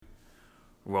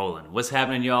Rolling. What's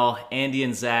happening, y'all? Andy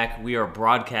and Zach, we are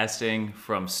broadcasting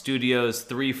from Studios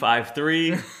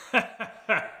 353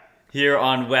 here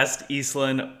on West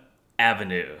Eastland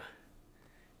Avenue.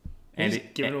 Andy,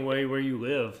 just giving away where you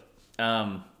live.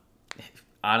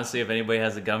 Honestly, if anybody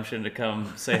has a gumption to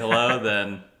come say hello,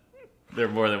 then they're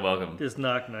more than welcome. Just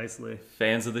knock nicely.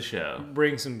 Fans of the show.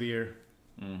 Bring some beer.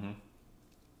 Mm-hmm.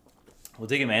 We'll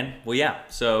dig it, man. Well, yeah,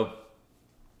 so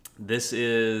this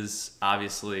is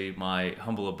obviously my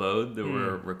humble abode that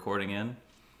we're recording in.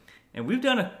 And we've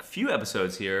done a few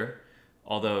episodes here,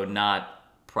 although not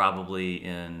probably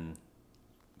in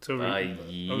a year. I was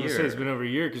going to say it's been over a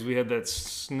year because we had that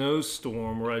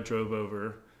snowstorm where I drove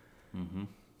over. Mm-hmm.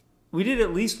 We did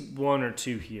at least one or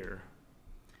two here.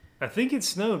 I think it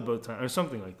snowed both times, or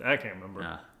something like that. I can't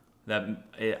remember.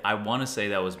 I want to say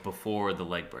that was before the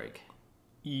leg break.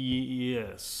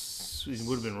 Yes. It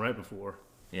would have been right before.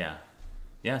 Yeah.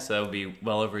 Yeah, so that would be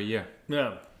well over a year.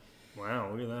 Yeah.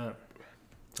 Wow, look at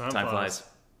that. Time flies.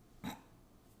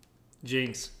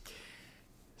 Jinx.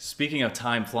 Speaking of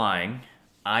time flying,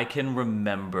 I can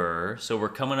remember, so we're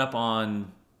coming up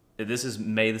on, this is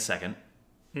May the 2nd.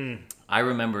 I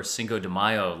remember Cinco de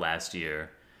Mayo last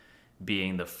year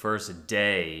being the first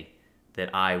day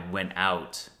that I went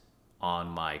out on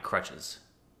my crutches.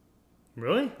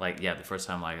 Really? The first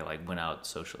time I went out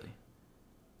socially.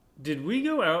 Did we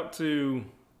go out to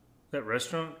that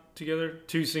restaurant together?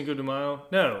 To Cinco de Mayo?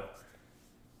 No.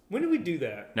 When did we do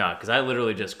that? No, because I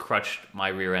literally just crutched my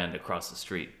rear end across the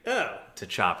street. Oh. To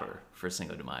Chopper for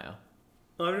Cinco de Mayo.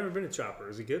 Oh, I've never been to Chopper.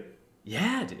 Is it good?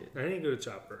 Yeah, dude. I need to go to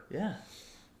Chopper. Yeah.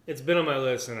 It's been on my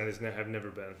list and I just have never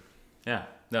been. Yeah.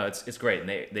 No, it's great. And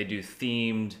they do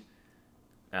themed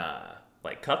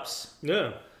cups.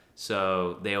 Yeah.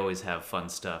 So they always have fun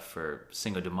stuff for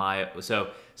Cinco de Mayo. So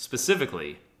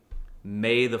specifically,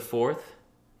 May the 4th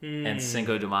and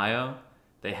Cinco de Mayo,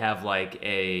 they have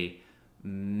a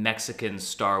Mexican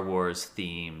Star Wars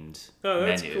themed Oh,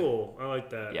 that's menu. cool. I like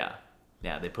that. Yeah.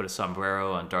 Yeah, they put a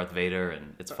sombrero on Darth Vader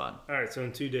and it's fun. All right, so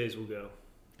in 2 days we'll go.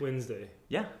 Wednesday.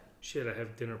 Yeah. Shit, I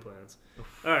have dinner plans.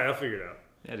 All right, I'll figure it out.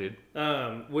 Yeah, dude.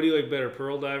 What do you like better,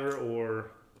 Pearl Diver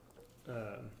or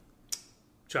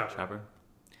Chopper? Chopper.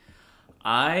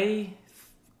 I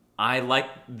like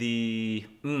the...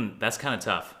 that's kind of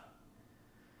tough.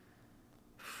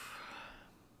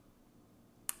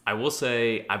 I will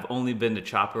say I've only been to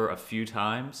Chopper a few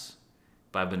times,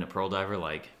 but I've been to Pearl Diver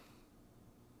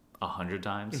 100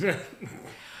 times.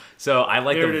 So I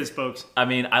like There it is, folks. I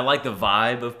mean, I like the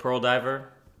vibe of Pearl Diver.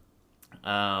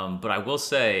 But I will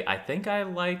say, I think I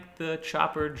like the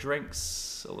Chopper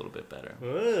drinks a little bit better.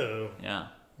 Oh. Yeah.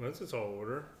 Well, that's a tall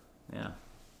order. Yeah.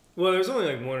 Well, there's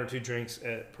only one or two drinks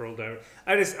at Pearl Diver.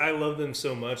 I love them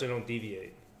so much I don't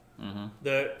deviate. Mm-hmm.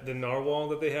 The narwhal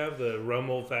that they have, the rum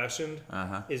old fashioned,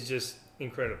 is just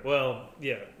incredible. Well,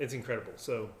 yeah, it's incredible.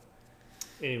 So,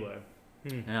 anyway.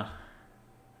 Yeah.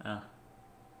 Yeah.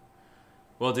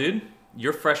 Well, dude,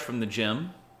 you're fresh from the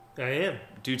gym. I am.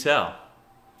 Do tell.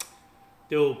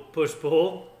 Little push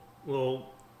pull,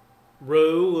 little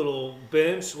row, little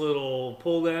bench, little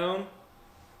pull down.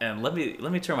 And let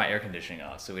me turn my air conditioning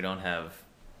off so we don't have.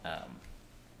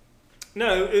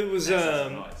 No, it was.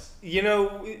 Noise.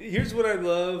 Here's what I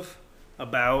love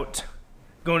about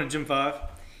going to Gym 5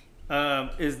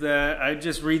 is that I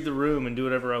just read the room and do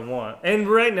whatever I want. And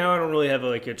right now I don't really have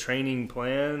a training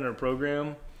plan or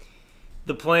program.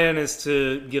 The plan is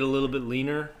to get a little bit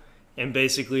leaner and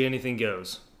basically anything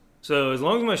goes. So as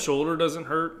long as my shoulder doesn't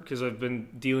hurt, because I've been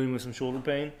dealing with some shoulder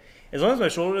pain, as long as my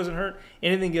shoulder doesn't hurt,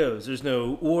 anything goes. There's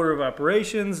no order of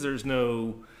operations. There's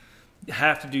no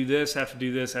have to do this, have to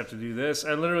do this, have to do this.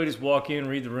 I literally just walk in,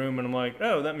 read the room, and I'm like,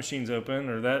 oh, that machine's open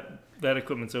or that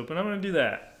equipment's open. I'm going to do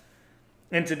that.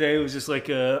 And today it was just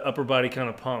a upper body kind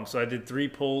of pump. So I did 3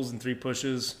 pulls and 3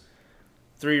 pushes,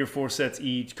 3 or 4 sets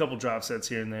each, couple drop sets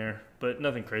here and there, but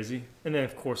nothing crazy. And then,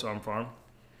 of course, arm farm.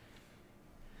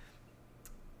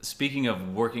 Speaking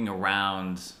of working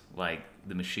around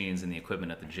the machines and the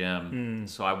equipment at the gym,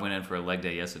 so I went in for a leg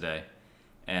day yesterday,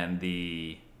 and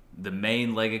the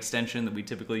main leg extension that we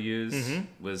typically use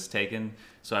was taken.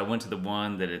 So I went to the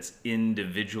one that it's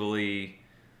individually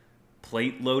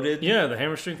plate loaded. Yeah, the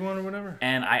hammer strength one or whatever.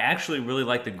 And I actually really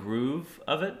like the groove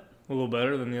of it. A little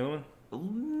better than the other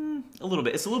one? A little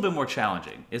bit. It's a little bit more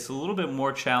challenging. It's a little bit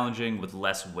more challenging with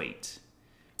less weight,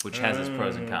 which has its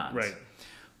pros and cons. Right.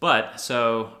 But,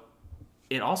 so,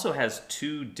 it also has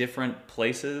 2 different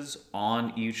places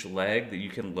on each leg that you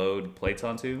can load plates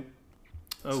onto.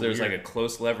 Oh, so there's weird. a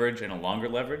close leverage and a longer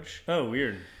leverage. Oh,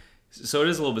 weird. So it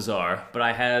is a little bizarre, but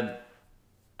I had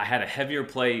a heavier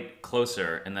plate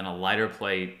closer and then a lighter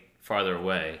plate farther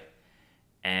away.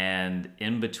 and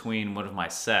in between one of my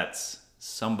sets,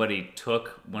 somebody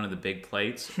took one of the big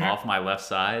plates off my left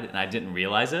side, and I didn't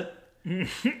realize it.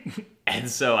 And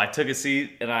so I took a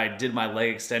seat, and I did my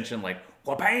leg extension, like,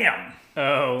 wha-bam!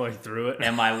 Oh, like through it?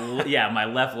 And my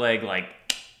left leg, like,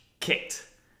 kicked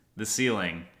the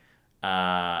ceiling.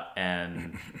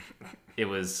 And it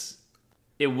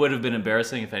would have been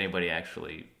embarrassing if anybody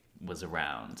actually was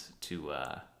around to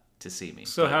see me.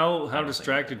 So how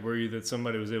distracted were you that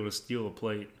somebody was able to steal a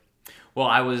plate? Well,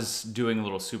 I was doing a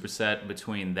little superset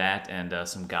between that and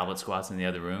some goblet squats in the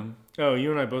other room. Oh,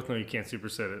 you and I both know you can't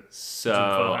superset it. So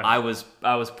I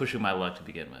was pushing my luck to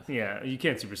begin with. Yeah, you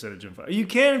can't superset a gym 5. You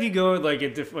can if you go like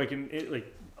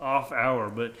off hour,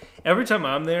 but every time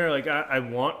I'm there, like I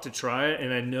want to try it,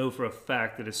 and I know for a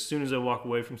fact that as soon as I walk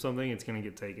away from something, it's gonna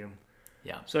get taken.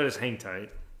 Yeah. So I just hang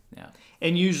tight. Yeah.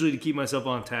 And usually to keep myself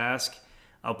on task,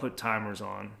 I'll put timers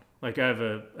on. Like I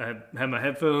have my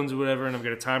headphones or whatever, and I've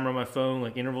got a timer on my phone,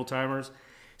 like interval timers.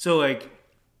 So like,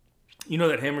 you know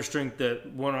that hammer strength,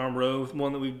 that one arm row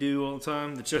one that we do all the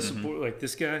time, the chest support, like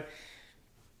this guy.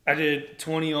 I did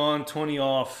 20 on, 20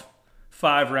 off,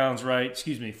 4 rounds right,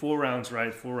 4 rounds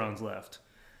left,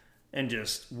 and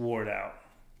just wore it out.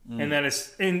 And that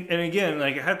is, and again,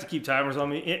 like I have to keep timers on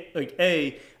me.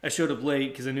 I showed up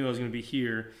late because I knew I was going to be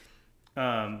here,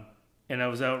 and I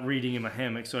was out reading in my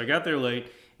hammock, so I got there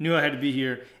late. Knew I had to be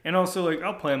here, and also like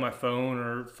I'll play on my phone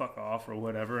or fuck off or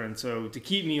whatever. And so to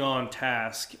keep me on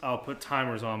task, I'll put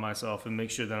timers on myself and make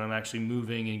sure that I'm actually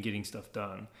moving and getting stuff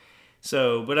done.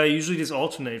 So, but I usually just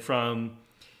alternate from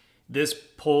this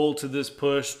pull to this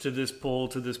push to this pull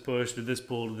to this push to this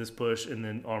pull to this push, and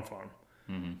then arm farm.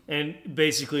 Mm-hmm. And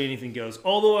basically anything goes.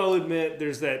 Although I'll admit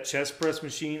there's that chest press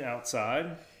machine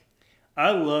outside.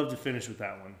 I love to finish with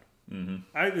that one.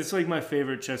 Mm-hmm. It's like my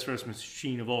favorite chest press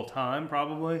machine of all time,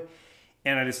 probably.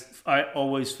 And I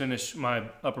always finish my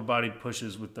upper body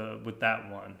pushes with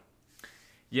that one.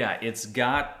 Yeah, it's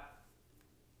got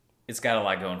a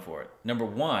lot going for it. Number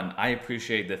one, I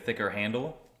appreciate the thicker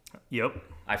handle. Yep.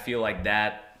 I feel like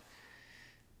that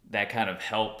kind of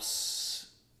helps.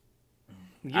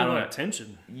 You get a lot of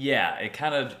tension. Yeah, it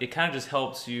kind of just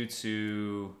helps you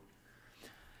to.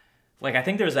 Like, I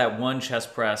think there's that one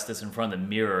chest press that's in front of the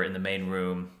mirror in the main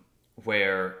room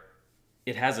where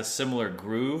it has a similar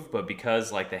groove, but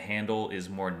because, like, the handle is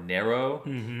more narrow,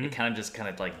 it kind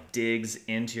of like digs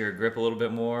into your grip a little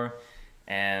bit more.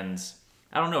 And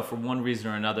I don't know, for one reason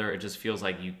or another, it just feels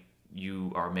like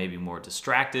you are maybe more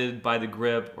distracted by the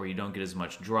grip, or you don't get as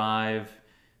much drive,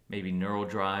 maybe neural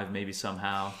drive, maybe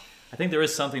somehow. I think there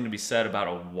is something to be said about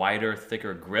a wider,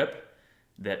 thicker grip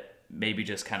that maybe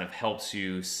just kind of helps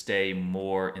you stay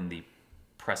more in the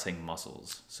pressing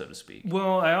muscles, so to speak.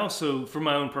 Well, I also, for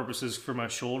my own purposes, for my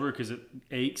shoulder, because it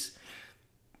aches,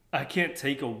 I can't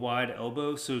take a wide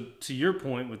elbow. So to your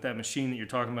point with that machine that you're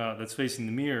talking about that's facing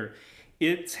the mirror,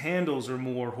 its handles are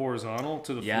more horizontal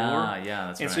to the floor. Yeah,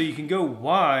 that's right. And so you can go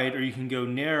wide or you can go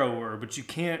narrower, but you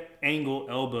can't angle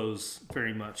elbows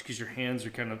very much because your hands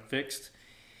are kind of fixed.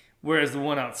 Whereas the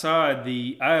one outside,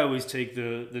 I always take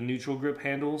the neutral grip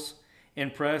handles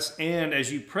and press, and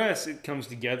as you press, it comes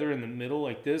together in the middle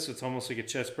like this. It's almost like a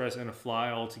chest press and a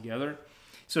fly all together.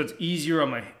 So it's easier on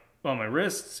my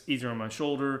wrists, easier on my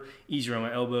shoulder, easier on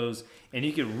my elbows, and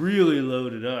you can really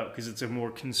load it up because it's a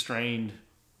more constrained,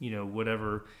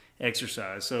 whatever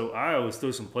exercise. So I always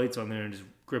throw some plates on there and just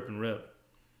grip and rip.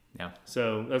 Yeah.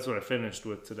 So that's what I finished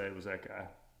with today, was that guy.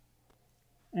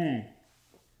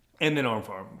 And then arm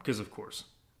farm, because of course.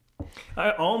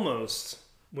 I almost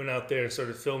went out there and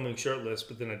started filming shirtless,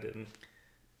 but then I didn't.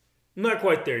 I'm not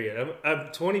quite there yet.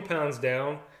 I'm 20 pounds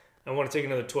down. I want to take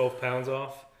another 12 pounds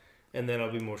off, and then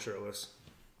I'll be more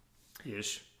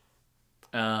shirtless-ish.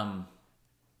 Why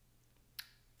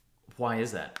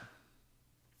is that?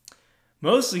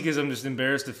 Mostly because I'm just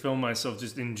embarrassed to film myself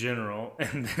just in general,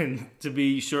 and then to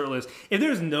be shirtless. If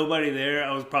there was nobody there,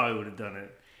 I probably would have done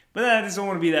it. But I just don't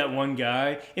want to be that one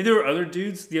guy. If there were other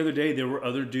dudes, the other day there were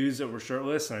other dudes that were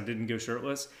shirtless, and I didn't go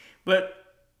shirtless. But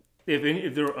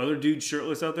if there were other dudes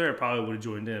shirtless out there, I probably would have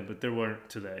joined in. But there weren't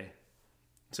today,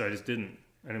 so I just didn't.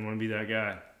 I didn't want to be that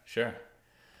guy. Sure.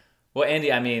 Well,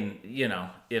 Andy, I mean,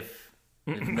 if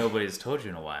nobody's told you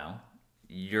in a while,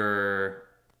 you're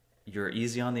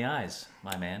easy on the eyes,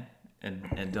 my man,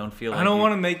 and don't feel like I don't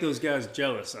want to make those guys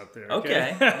jealous out there.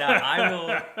 Okay. Now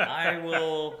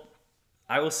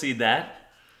I will see that.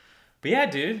 But yeah,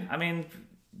 dude. I mean,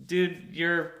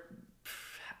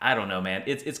 I don't know, man.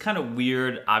 It's kind of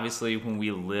weird, obviously, when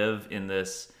we live in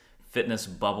this fitness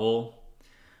bubble,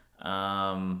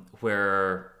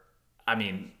 where, I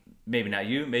mean, maybe not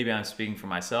you, maybe I'm speaking for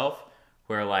myself,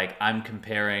 where like I'm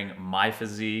comparing my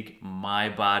physique, my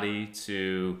body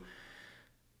to,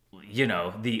 you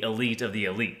know, the elite of the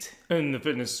elite in the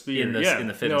fitness sphere. in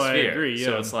the fitness sphere. I agree. Yeah.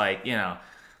 So it's like, you know,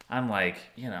 I'm like,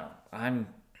 you know, I'm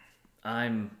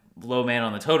low man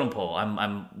on the totem pole.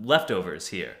 I'm leftovers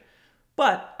here.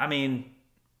 But I mean,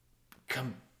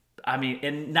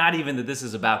 and not even that this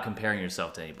is about comparing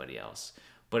yourself to anybody else,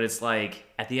 but it's like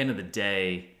at the end of the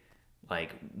day,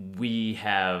 like we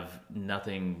have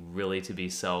nothing really to be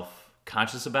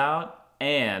self-conscious about,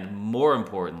 and more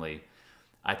importantly,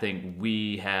 I think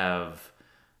we have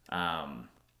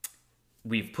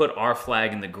we've put our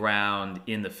flag in the ground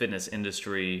in the fitness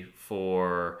industry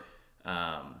for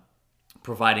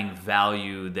providing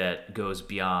value that goes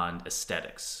beyond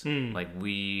aesthetics. Like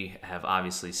we have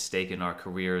obviously staken our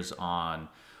careers on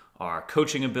our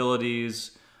coaching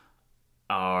abilities,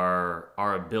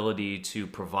 our ability to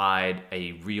provide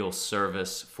a real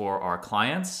service for our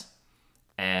clients,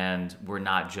 and we're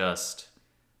not just,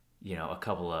 you know, a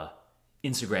couple of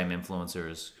Instagram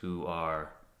influencers who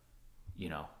are, you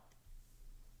know,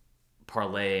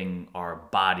 parlaying our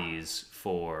bodies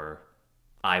for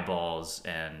eyeballs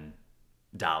and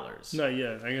dollars. Not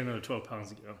yet. I got another 12 pounds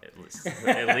to go.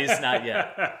 At least not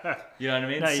yet. You know what I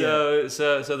mean? Not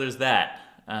so there's that.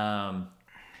 But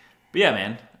yeah,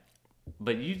 man.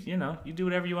 But you know, you do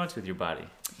whatever you want to with your body.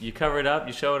 You cover it up,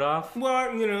 you show it off.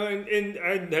 Well, you know, and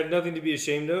I have nothing to be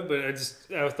ashamed of, but I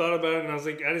thought about it and I was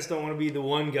like, I just don't want to be the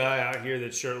one guy out here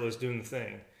that's shirtless doing the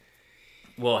thing.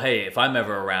 Well, hey, if I'm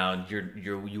ever around,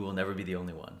 you will never be the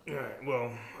only one. All right.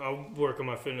 Well, I'll work on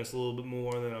my fitness a little bit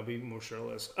more, and then I'll be more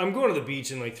shirtless. I'm going to the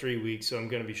beach in like 3 weeks, so I'm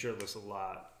going to be shirtless a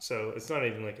lot. So it's not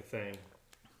even like a thing.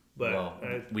 But well,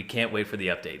 we can't wait for the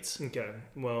updates. Okay.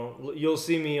 Well, you'll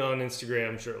see me on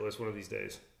Instagram shirtless one of these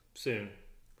days. Soon.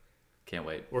 Can't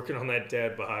wait. Working on that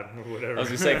dad bod or whatever. I was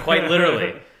going to say, quite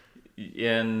literally,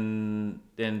 in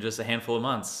just a handful of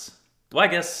months. Well, I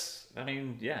guess, I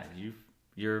mean, yeah, you're...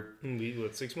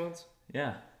 What, 6 months?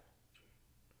 Yeah.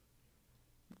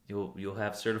 You'll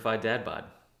have certified dad bod.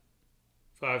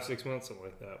 5, 6 months, something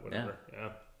like that. Whatever.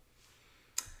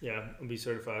 Yeah, I'll be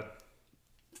certified.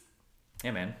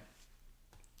 Hey, man.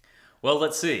 Well,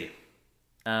 let's see.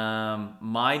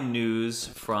 My news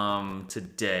from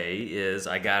today is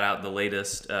I got out the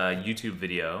latest YouTube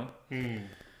video.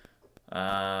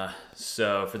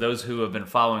 So for those who have been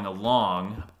following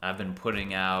along, I've been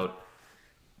putting out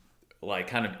like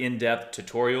kind of in-depth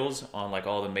tutorials on like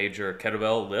all the major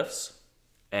kettlebell lifts,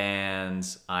 and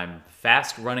I'm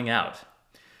fast running out.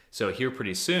 So here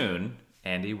pretty soon,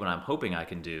 Andy, what I'm hoping I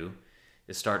can do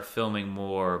is start filming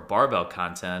more barbell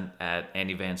content at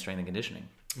Andy Van Strength and Conditioning.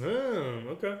 Oh,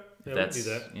 okay. Yeah, we can do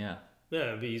that. Yeah. Yeah,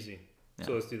 it'd be easy. Yeah.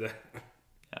 So let's do that.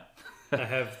 Yeah. I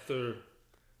have 3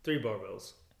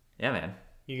 barbells. Yeah, man.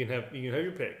 You can have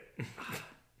your pick.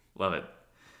 Love it.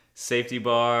 Safety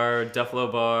bar,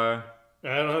 Duffalo bar.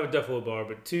 I don't have a Duffalo bar,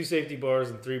 but 2 safety bars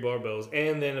and 3 barbells,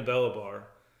 and then a Bella bar.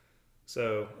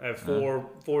 So I have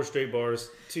 4 straight bars,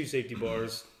 2 safety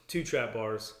bars, 2 trap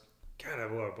bars. God, I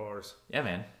have a lot of bars. Yeah,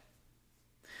 man.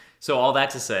 So all that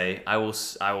to say, I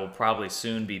will probably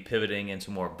soon be pivoting into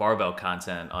more barbell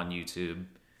content on YouTube.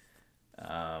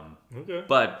 Okay.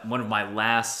 But one of my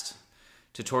last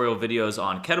tutorial videos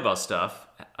on kettlebell stuff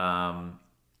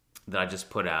that I just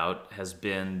put out has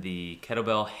been the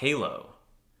kettlebell halo.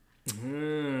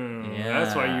 Yeah.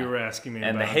 That's why you were asking me.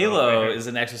 And about the halo is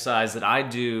an exercise that I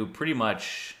do pretty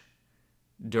much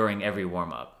during every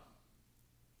warm up.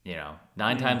 You know,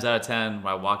 9 times out of 10,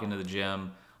 when I walk into the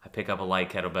gym, I pick up a light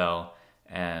kettlebell,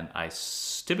 and I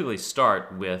typically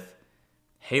start with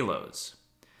halos.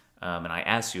 And I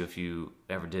asked you if you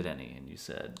ever did any, and you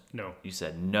said no. You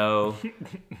said no,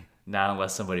 not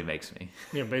unless somebody makes me.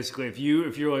 Yeah, basically, if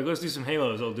you're like, let's do some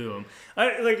halos, I'll do them.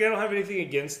 I don't have anything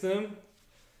against them.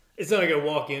 It's not like I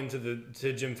walk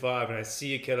to Gym 5 and I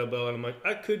see a kettlebell and I'm like,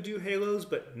 I could do halos,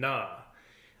 but nah.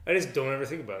 I just don't ever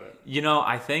think about it. You know,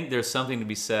 I think there's something to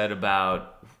be said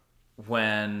about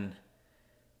when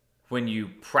you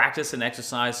practice an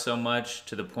exercise so much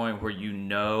to the point where you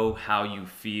know how you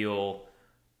feel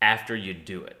after you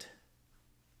do it.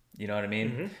 You know what I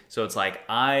mean? Mm-hmm. So it's like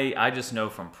I just know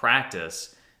from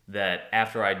practice that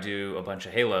after I do a bunch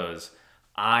of halos,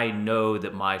 I know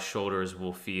that my shoulders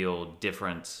will feel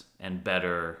different and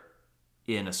better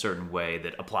in a certain way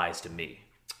that applies to me.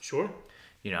 Sure.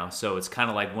 You know, so it's kind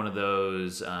of like one of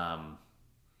those,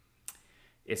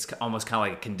 it's almost kind of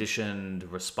like a conditioned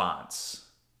response.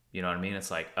 You know what I mean?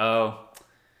 It's like, oh,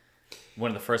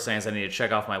 one of the first things I need to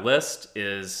check off my list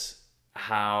is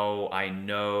how I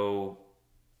know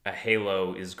a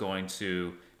halo is going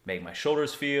to make my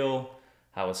shoulders feel,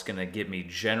 how it's going to get me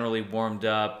generally warmed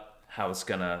up, how it's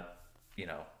going to,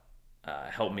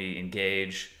 help me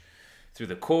engage through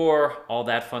the core, all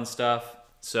that fun stuff.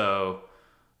 So,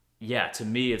 yeah, to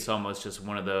me, it's almost just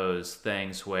one of those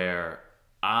things where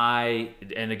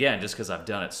and again, just because I've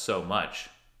done it so much,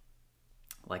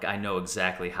 like I know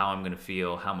exactly how I'm going to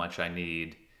feel, how much I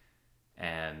need.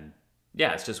 And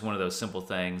yeah, it's just one of those simple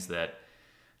things that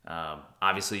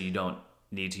obviously you don't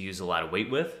need to use a lot of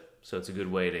weight with. So it's a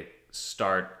good way to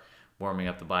start warming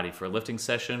up the body for a lifting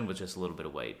session with just a little bit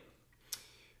of weight.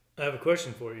 I have a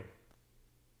question for you.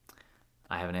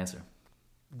 I have an answer.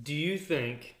 Do you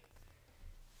think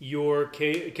your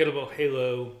kettlebell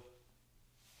halo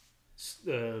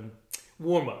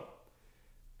warm-up,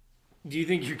 do you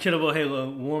think your kettlebell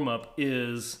halo warm-up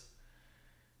is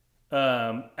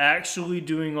actually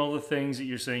doing all the things that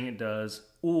you're saying it does,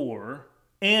 or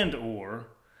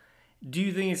do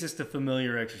you think it's just a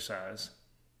familiar exercise?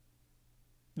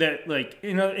 That, like,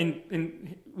 let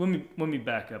me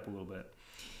back up a little bit.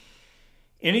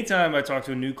 Anytime I talk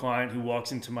to a new client who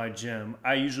walks into my gym,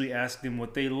 I usually ask them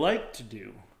what they like to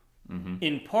do. Mm-hmm.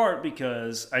 In part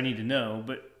because I need to know,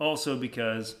 but also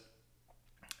because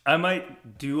I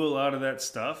might do a lot of that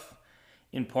stuff,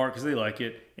 in part because they like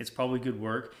it. It's probably good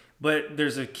work. But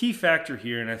there's a key factor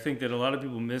here, and I think that a lot of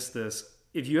people miss this.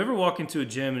 If you ever walk into a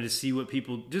gym and to see what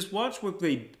people, just watch what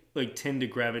they tend to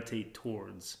gravitate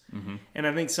towards. Mm-hmm. And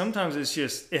I think sometimes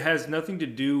it has nothing to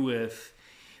do with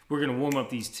we're going to warm up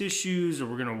these tissues or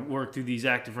we're going to work through these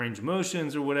active range of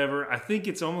motions or whatever. I think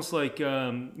it's almost like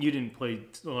you didn't play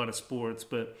a lot of sports,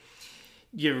 but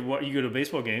you go to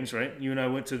baseball games, right? You and I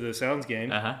went to the Sounds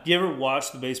game. Uh-huh. Do you ever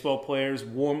watch the baseball players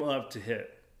warm up to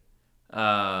hit?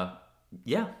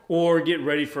 Yeah. Or get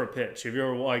ready for a pitch? Have you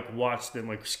ever watched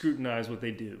them scrutinize what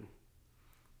they do?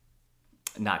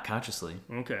 Not consciously.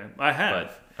 Okay, I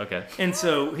have. But, okay. And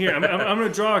so here, I'm going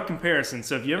to draw a comparison.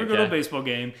 So if you ever go to a baseball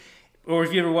game, or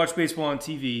if you ever watch baseball on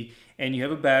TV, and you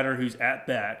have a batter who's at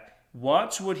bat,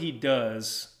 watch what he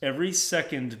does every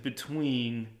second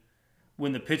between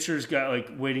when the pitcher's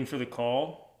got waiting for the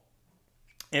call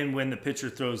and when the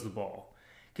pitcher throws the ball.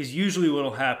 Because usually what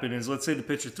will happen is, let's say the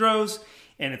pitcher throws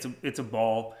and it's a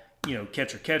ball,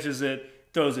 catcher catches it,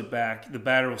 throws it back. The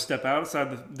batter will step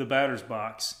outside the batter's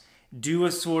box, do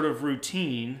a sort of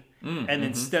routine, and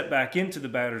then step back into the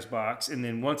batter's box. And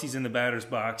then once he's in the batter's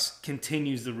box,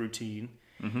 continues the routine.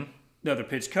 Mm-hmm. The other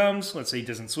pitch comes. Let's say he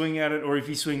doesn't swing at it, or if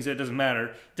he swings it, doesn't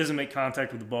matter. Doesn't make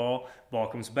contact with the ball. Ball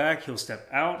comes back. He'll step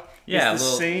out. Yeah,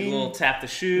 little tap the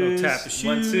shoes.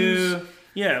 1, 2.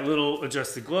 Yeah, little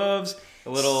adjust the gloves. A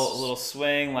little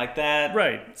swing like that.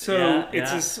 Right. So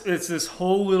it's this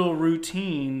whole little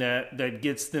routine that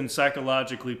gets them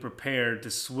psychologically prepared to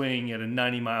swing at a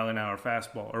 90-mile-an-hour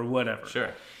fastball or whatever.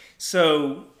 Sure.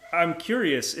 So I'm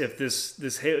curious if the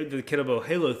kettlebell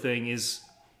halo thing is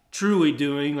truly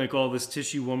doing all this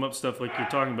tissue warm-up stuff like you're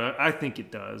talking about. I think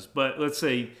it does. But let's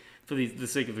say, for the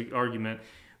sake of the argument,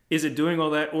 is it doing all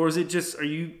that, or is it just, are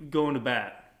you going to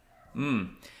bat?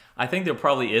 I think there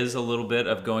probably is a little bit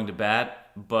of going to bat,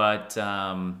 but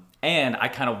and I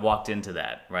kind of walked into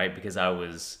that, right? Because I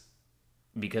was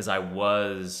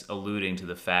alluding to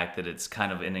the fact that it's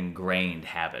kind of an ingrained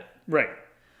habit. Right.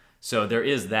 So there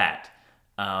is that.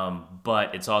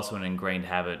 But it's also an ingrained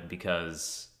habit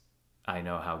because I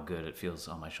know how good it feels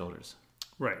on my shoulders.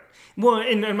 Right. Well,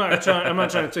 and I'm not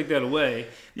trying to take that away.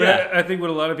 But yeah. I think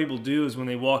what a lot of people do is when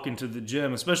they walk into the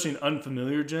gym, especially an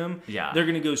unfamiliar gym, they're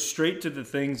going to go straight to the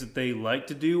things that they like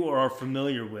to do or are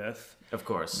familiar with. Of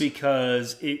course.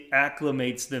 Because it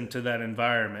acclimates them to that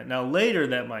environment. Now, later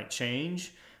that might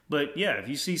change. But yeah, if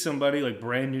you see somebody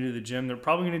brand new to the gym, they're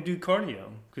probably going to do cardio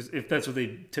because if that's what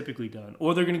they've typically done.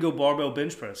 Or they're going to go barbell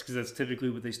bench press because that's typically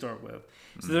what they start with.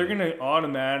 So they're going to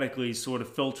automatically sort of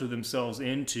filter themselves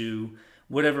into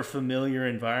whatever familiar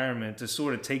environment to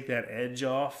sort of take that edge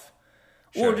off.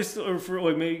 Sure. Or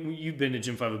for maybe you've been to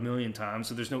Gym 5 a million times,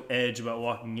 so there's no edge about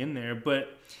walking in there,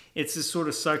 but it's this sort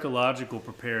of psychological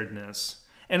preparedness.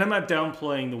 And I'm not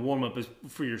downplaying the warm-up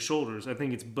for your shoulders. I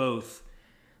think it's both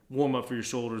warm-up for your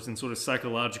shoulders and sort of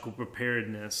psychological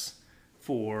preparedness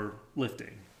for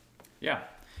lifting. Yeah.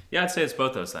 Yeah, I'd say it's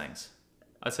both those things.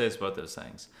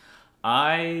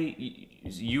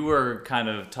 You were kind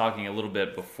of talking a little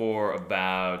bit before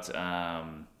about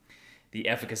the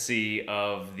efficacy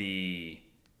of the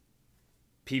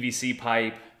PVC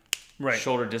pipe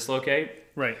shoulder dislocate.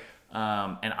 Right.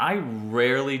 And I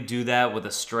rarely do that with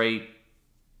a straight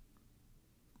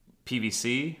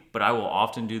PVC, but I will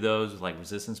often do those with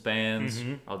resistance bands.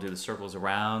 Mm-hmm. I'll do the circles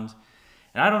around.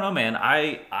 And I don't know, man.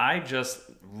 I just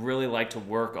really like to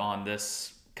work on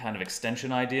this kind of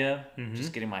extension idea,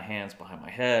 just getting my hands behind my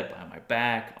head, behind my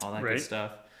back, all that good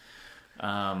stuff.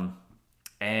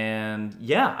 And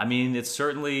yeah, I mean, it's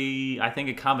certainly, I think,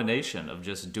 a combination of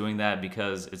just doing that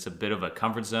because it's a bit of a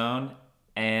comfort zone,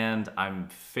 and I'm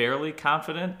fairly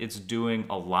confident it's doing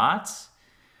a lot.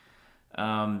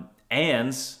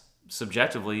 And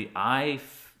subjectively, I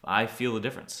feel the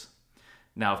difference.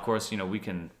 Now, of course, we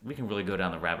can really go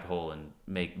down the rabbit hole and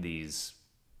make these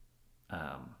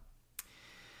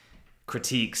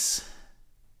critiques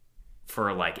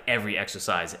for like every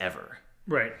exercise ever.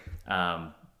 Right.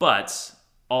 But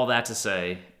all that to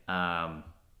say,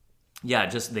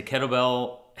 just the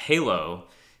kettlebell halo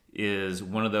is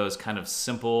one of those kind of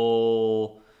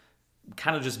simple,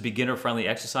 kind of just beginner-friendly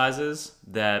exercises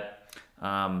that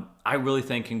I really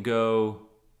think can go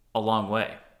a long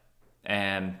way.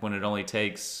 And when it only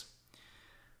takes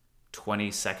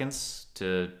 20 seconds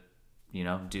to,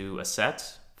 do a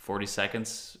set, 40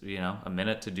 seconds, a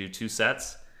minute to do 2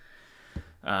 sets,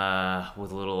 with a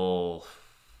little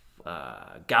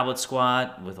goblet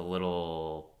squat, with a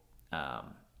little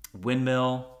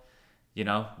windmill,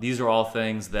 these are all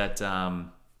things that,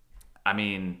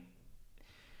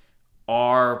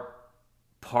 are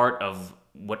part of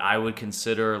what I would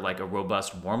consider like a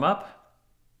robust warm-up.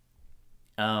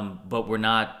 But we're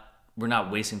not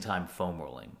wasting time foam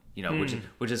rolling,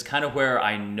 which is kind of where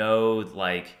I know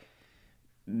like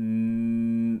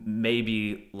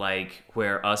maybe like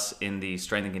where us in the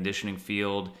strength and conditioning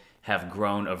field have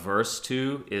grown averse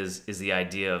to is the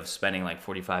idea of spending like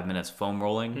 45 minutes foam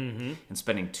rolling and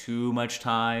spending too much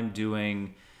time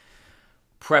doing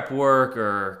prep work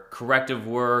or corrective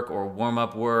work or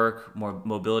warm-up work, more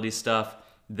mobility stuff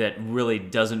that really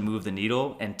doesn't move the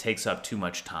needle and takes up too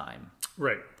much time.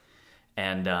 Right.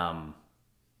 And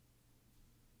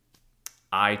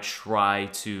I try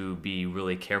to be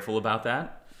really careful about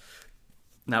that,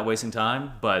 not wasting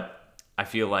time, but I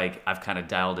feel like I've kind of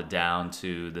dialed it down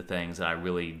to the things that I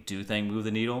really do think move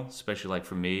the needle, especially like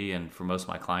for me and for most of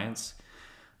my clients.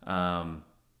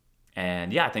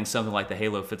 And yeah, I think something like the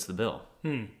halo fits the bill.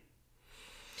 Yeah,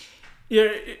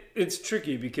 it's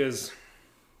tricky because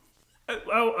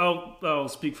I'll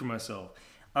speak for myself.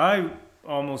 I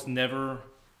almost never,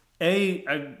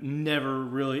 I never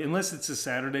really, unless it's a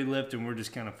Saturday lift and we're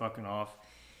just kind of fucking off.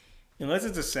 Unless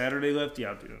it's a Saturday lift, yeah,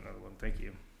 I'll do another one. Thank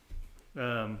you.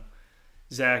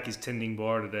 Zach is tending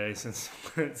bar today since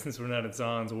we're not at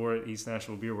Zahn's or at East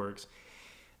Nashville Beer Works.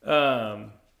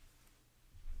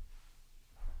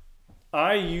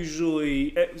 I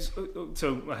usually,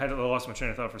 so I lost my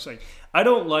train of thought for a second. I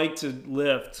don't like to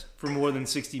lift for more than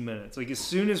 60 minutes. Like as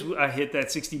soon as I hit that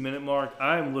 60-minute mark,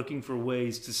 I am looking for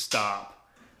ways to stop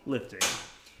lifting.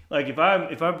 Like if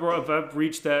I've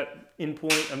reached that end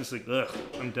point, I'm just like, ugh,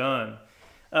 I'm done.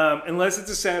 Unless it's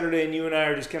a Saturday and you and I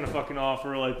are just kind of fucking off,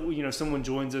 or like someone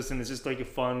joins us and it's just like a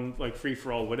fun like free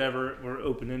for all, whatever. We're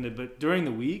open ended. But during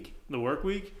the week, the work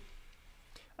week,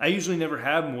 I usually never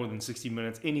have more than 60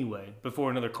 minutes anyway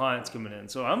before another client's coming in.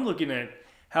 So I'm looking at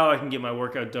how I can get my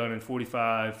workout done in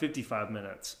 45, 55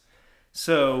 minutes.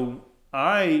 So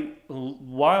a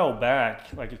while back,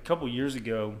 like a couple years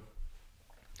ago,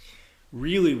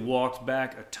 really walked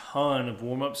back a ton of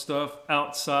warm-up stuff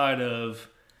outside of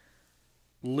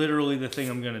literally the thing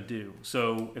I'm going to do.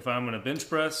 So if I'm going to bench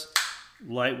press,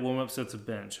 light warm-up sets of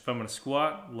bench. If I'm going to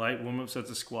squat, light warm-up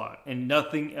sets of squat. And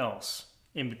nothing else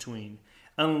in between.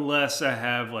 Unless I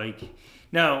have like...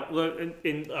 Now, look, let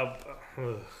me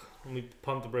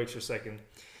pump the brakes for a second.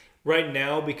 Right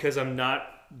now, because I'm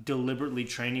not deliberately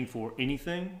training for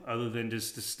anything other than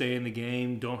just to stay in the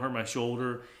game, don't hurt my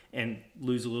shoulder, and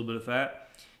lose a little bit of fat,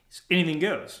 anything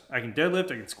goes. I can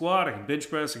deadlift, I can squat, I can bench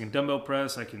press, I can dumbbell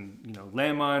press, I can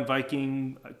landmine,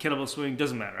 Viking, kettlebell swing,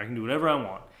 doesn't matter. I can do whatever I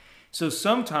want. So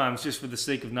sometimes, just for the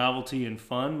sake of novelty and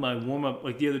fun, my warm-up,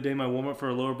 like the other day, my warm-up for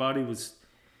a lower body was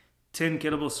 10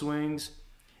 kettlebell swings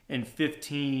and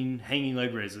 15 hanging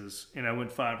leg raises, and I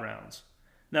went 5 rounds.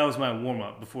 That was my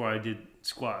warm-up before I did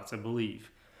squats, I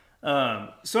believe.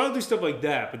 So I'll do stuff like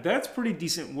that, but that's pretty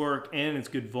decent work and it's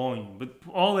good volume. But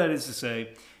all that is to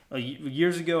say,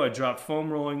 years ago I dropped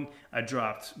foam rolling, I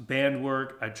dropped band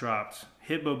work, I dropped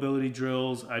hip mobility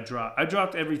drills, I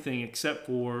dropped everything except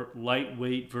for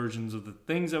lightweight versions of the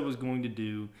things I was going to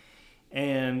do.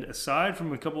 And aside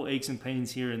from a couple aches and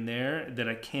pains here and there that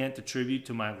I can't attribute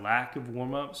to my lack of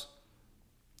warm-ups,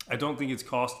 I don't think it's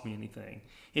cost me anything.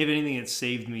 If anything, it's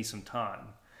saved me some time.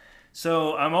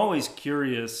 So I'm always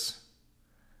curious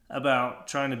about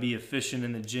trying to be efficient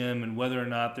in the gym and whether or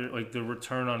not the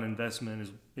return on investment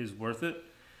is worth it.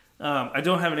 I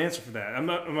don't have an answer for that. I'm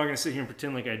not going to sit here and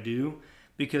pretend like I do,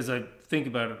 because I think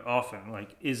about it often.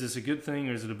 Like, is this a good thing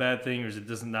or is it a bad thing or is it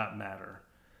does not matter?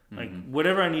 Like,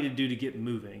 whatever I need to do to get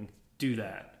moving, do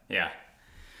that. Yeah.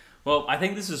 Well, I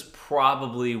think this is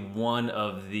probably one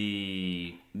of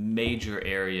the major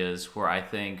areas where I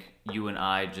think you and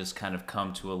I just kind of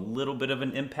come to a little bit of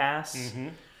an impasse. Mm-hmm.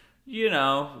 You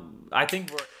know, I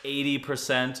think we're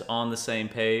 80% on the same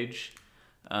page.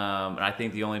 And I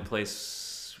think the only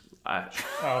place...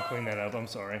 I'll clean that up. I'm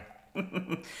sorry.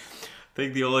 I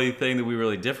think the only thing that we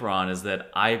really differ on is that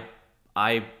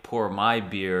I pour my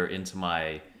beer into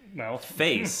my Mouth.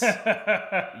 face.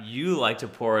 You like to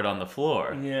pour it on the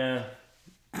floor. Yeah.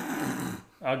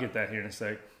 I'll get that here in a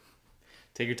sec.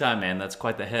 Take your time, man. That's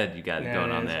quite the head you got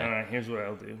going on there. All right, here's what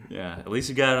I'll do. Yeah, at least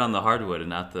you got it on the hardwood and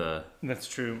not the... That's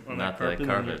true. On not that the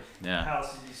carpet. Yeah.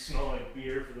 House will be smelling like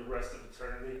beer for the rest of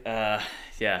eternity.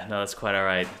 Yeah, no, that's quite all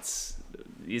right. It's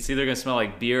either going to smell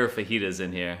like beer or fajitas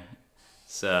in here.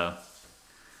 So,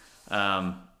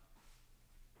 but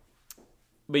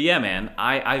yeah, man,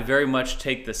 I very much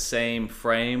take the same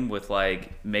frame with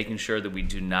like making sure that we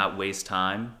do not waste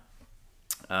time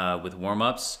with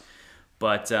warm-ups.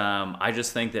 But I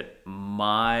just think that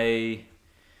my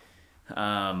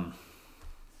kind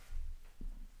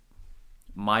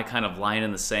of line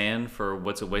in the sand for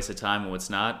what's a waste of time and what's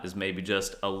not is maybe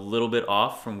just a little bit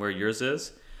off from where yours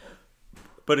is.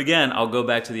 But again, I'll go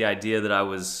back to the idea that I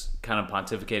was kind of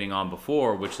pontificating on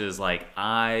before, which is like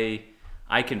I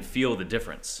can feel the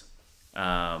difference.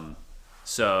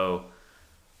 So,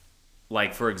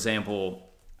 like for example,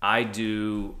 I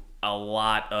do a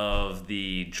lot of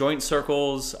the joint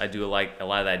circles. I do like a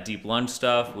lot of that deep lunge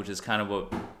stuff, which is kind of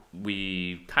what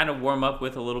we kind of warm up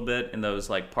with a little bit in those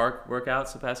like park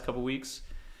workouts the past couple weeks.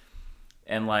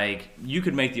 And like you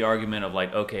could make the argument of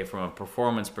like, okay, from a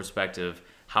performance perspective,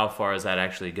 how far is that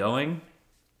actually going?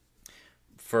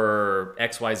 For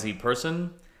XYZ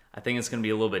person, I think it's going to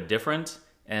be a little bit different.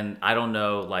 And I don't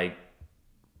know, like,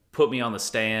 put me on the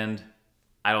stand.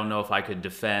 I don't know if I could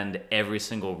defend every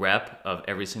single rep of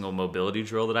every single mobility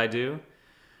drill that I do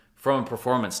from a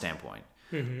performance standpoint.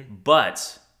 Mm-hmm.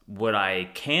 But what I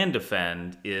can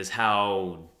defend is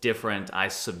how different I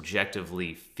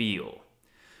subjectively feel.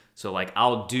 So, like,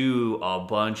 I'll do a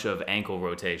bunch of ankle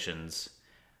rotations,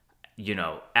 you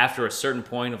know, after a certain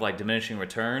point of, like, diminishing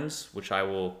returns, which I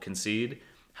will concede.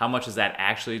 How much is that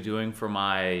actually doing for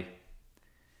my...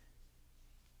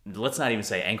 Let's not even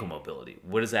say ankle mobility.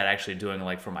 What is that actually doing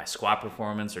like for my squat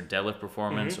performance or deadlift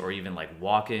performance or even like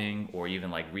walking or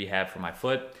even like rehab for my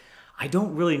foot? I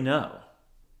don't really know.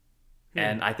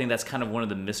 And I think that's kind of one of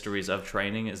the mysteries of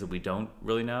training is that we don't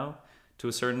really know to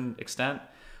a certain extent.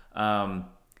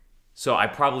 So I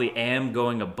probably am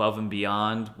going above and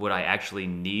beyond what I actually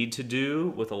need to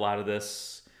do with a lot of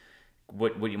this,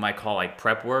 what you might call like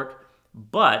prep work.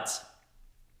 But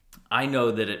I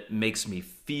know that it makes me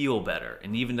feel better.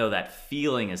 And even though that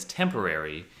feeling is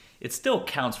temporary, it still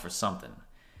counts for something.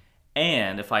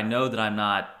 And if I know that I'm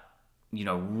not, you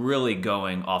know, really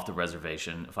going off the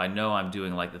reservation, if I know I'm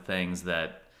doing like the things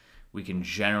that we can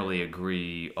generally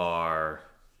agree are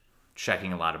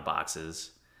checking a lot of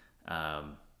boxes,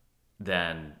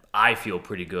 then I feel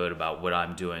pretty good about what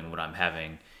I'm doing, what I'm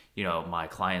having, you know, my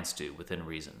clients do within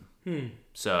reason.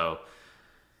 So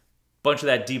bunch of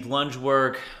that deep lunge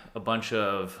work, a bunch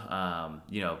of,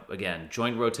 you know, again,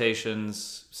 joint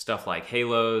rotations, stuff like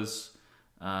halos.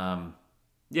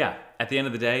 Yeah, at the end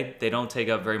of the day, they don't take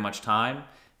up very much time.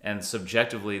 And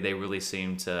subjectively, they really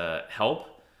seem to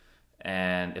help.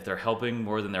 And if they're helping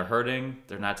more than they're hurting,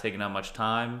 they're not taking up much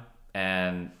time.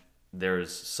 And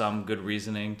there's some good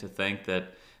reasoning to think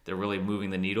that they're really moving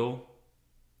the needle,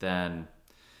 then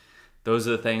those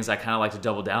are the things I kind of like to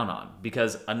double down on.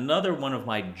 Because another one of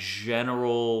my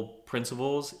general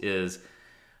principles is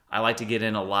I like to get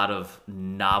in a lot of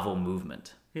novel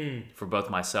movement for both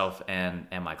myself and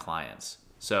my clients.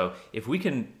 So if we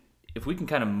can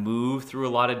kind of move through a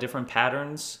lot of different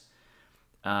patterns,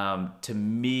 to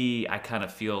me, I kind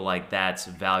of feel like that's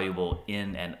valuable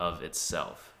in and of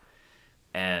itself.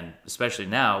 And especially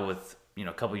now with, you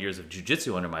know, a couple years of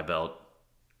jiu-jitsu under my belt,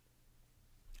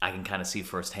 I can kind of see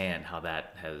firsthand how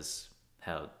that has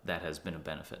been a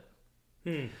benefit.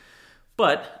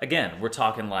 But again, we're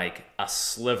talking like a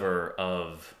sliver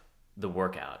of the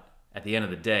workout. At the end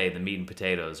of the day, the meat and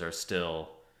potatoes are still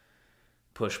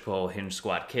push, pull, hinge,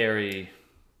 squat, carry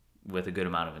with a good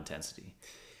amount of intensity.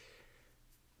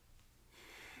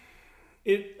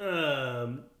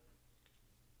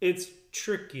 It's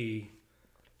tricky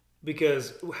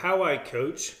because how I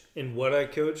coach and what I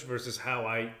coach versus how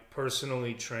I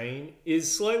personally train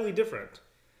is slightly different.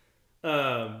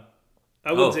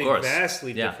 I wouldn't say course.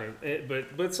 vastly Yeah.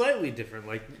 different, but slightly different.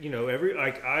 Like,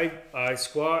 I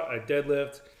squat, I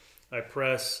deadlift, I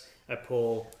press, I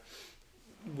pull,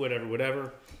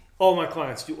 whatever. All my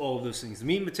clients do all of those things. The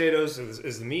meat and potatoes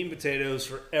is the meat and potatoes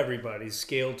for everybody,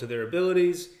 scaled to their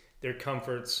abilities, their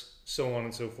comforts, so on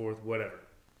and so forth, whatever.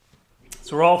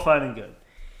 So we're all fine and good.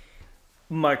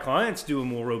 My clients do a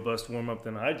more robust warm up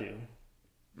than I do,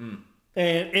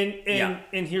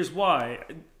 and here's why.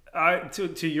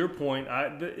 To your point,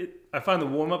 I find the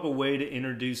warm up a way to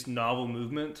introduce novel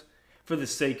movement for the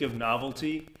sake of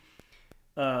novelty.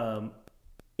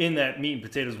 In that meat and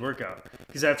potatoes workout,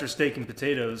 because after steak and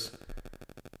potatoes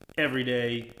every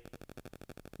day,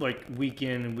 like week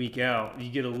in and week out, you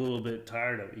get a little bit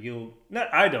tired of it.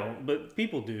 I don't, but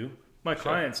people do. My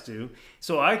clients do.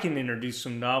 So I can introduce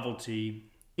some novelty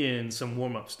in some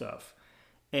warm up stuff,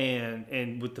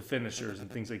 and with the finishers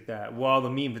and things like that, while the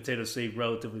meat and potatoes stay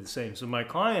relatively the same. So my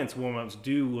clients' warm ups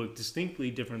do look distinctly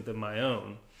different than my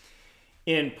own.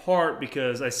 In part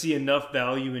because I see enough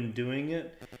value in doing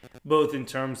it, both in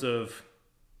terms of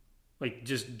like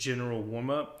just general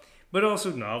warm up, but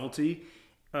also novelty,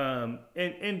 and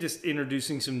just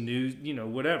introducing some new,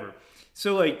 whatever.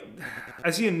 So like, I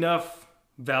see enough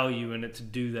value in it to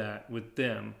do that with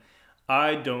them.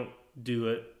 I don't do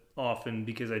it often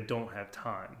because I don't have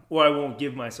time, or I won't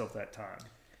give myself that time.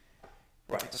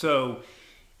 Right. So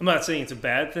I'm not saying it's a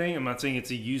bad thing. I'm not saying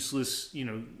it's a useless,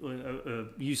 a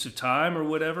use of time or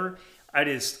whatever. I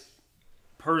just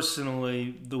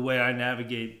personally, the way I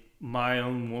navigate my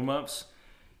own warm-ups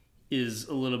is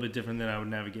a little bit different than I would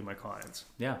navigate my clients.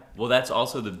 Yeah. Well, that's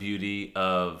also the beauty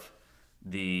of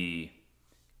the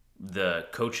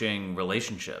coaching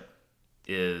relationship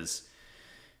is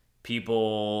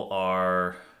people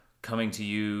are coming to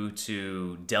you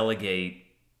to delegate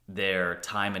their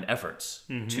time and efforts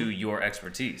to your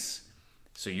expertise.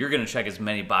 So you're going to check as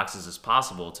many boxes as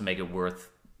possible to make it worth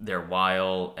their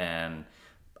while. And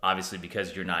obviously,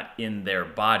 because you're not in their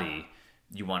body,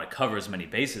 you want to cover as many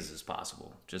bases as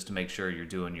possible just to make sure you're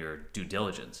doing your due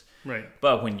diligence. Right.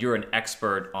 But when you're an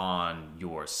expert on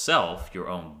yourself, your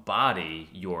own body,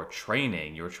 your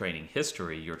training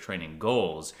history, your training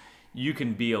goals, you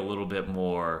can be a little bit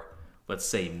more, let's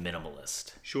say,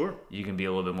 minimalist. Sure. You can be a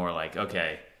little bit more like,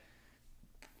 okay,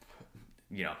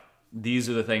 these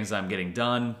are the things I'm getting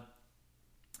done,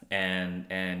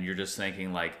 and you're just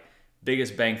thinking like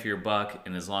biggest bang for your buck,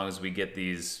 and as long as we get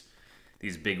these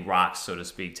big rocks, so to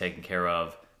speak, taken care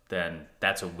of, then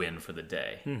that's a win for the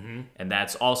day. And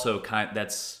that's also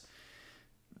that's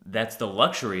the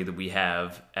luxury that we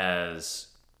have as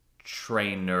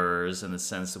trainers, in the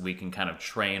sense that we can kind of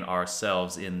train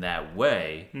ourselves in that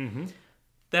way.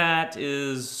 That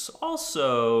is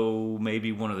also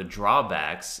maybe one of the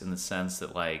drawbacks, in the sense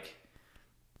that like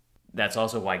that's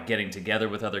also why getting together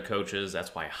with other coaches,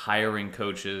 that's why hiring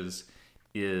coaches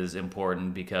is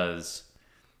important, because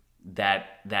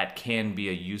that can be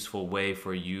a useful way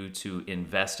for you to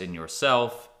invest in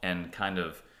yourself and kind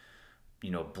of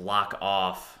block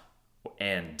off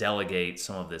and delegate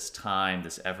some of this time,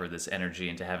 this effort, this energy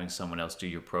into having someone else do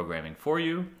your programming for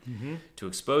you, to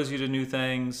expose you to new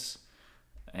things,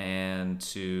 and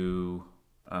to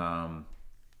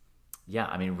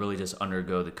really just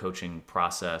undergo the coaching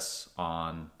process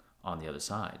on the other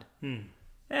side.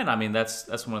 And I mean, that's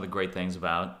one of the great things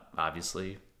about,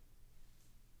 obviously,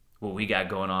 what we got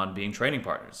going on being training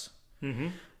partners.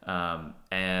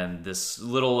 And this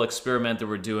little experiment that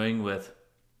we're doing with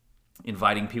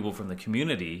inviting people from the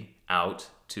community out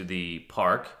to the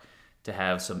park to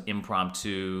have some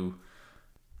impromptu,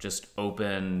 just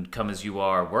open, come as you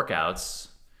are workouts,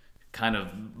 kind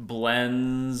of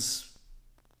blends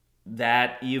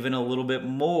that even a little bit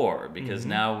more, because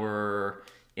now we're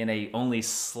in a only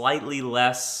slightly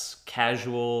less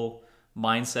casual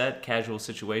mindset, casual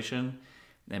situation.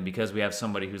 And because we have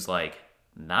somebody who's like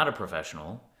not a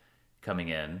professional coming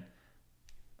in,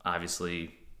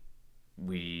 obviously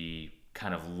we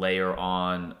kind of layer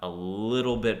on a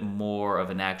little bit more of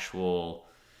an actual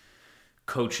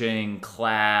coaching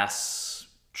class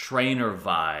trainer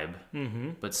vibe,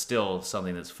 but still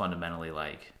something that's fundamentally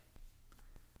like,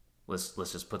 let's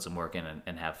just put some work in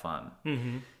and have fun.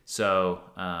 So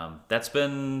that's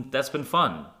been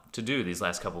fun to do these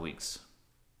last couple weeks.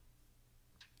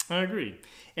 I agree.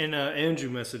 And Andrew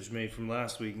messaged me from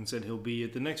last week and said he'll be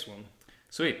at the next one.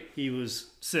 Sweet. He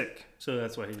was sick, so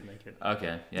that's why he didn't make it.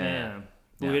 Okay. Yeah.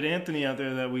 We had Anthony out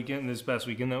there that weekend, this past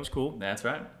weekend. That was cool. That's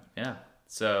right. Yeah.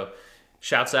 So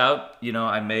shouts out.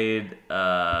 I made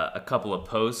a couple of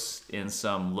posts in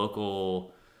some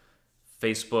local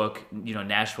Facebook,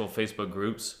 Nashville Facebook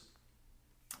groups,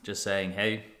 just saying,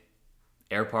 hey,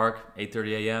 Air Park,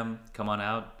 8:30 a.m. Come on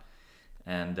out,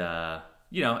 and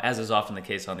as is often the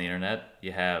case on the internet,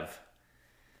 you have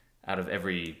out of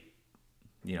every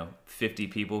 50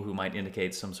 people who might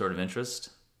indicate some sort of interest,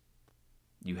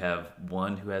 you have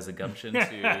one who has the gumption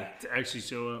to actually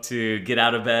show up, to get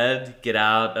out of bed, get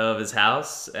out of his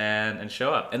house, and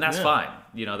show up, and that's fine.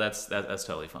 That's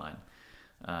totally fine.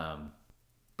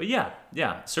 But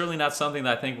yeah, certainly not something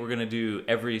that I think we're gonna do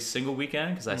every single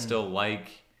weekend, because I still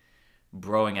like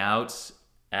broing out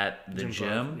at the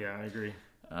gym. Yeah, I agree.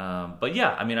 But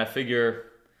yeah, I mean, I figure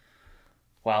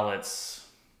while it's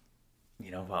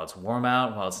warm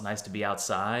out, while it's nice to be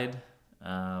outside,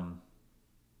 I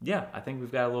think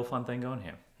we've got a little fun thing going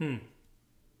here.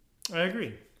 I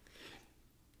agree.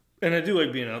 And I do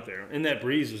like being out there. And that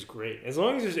breeze was great. As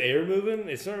long as there's air moving,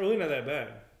 it's not that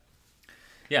bad.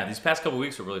 Yeah, these past couple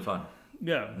weeks were really fun.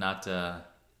 Yeah. Not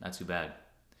too bad.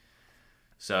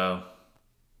 So,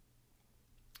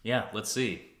 yeah, let's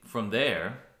see. From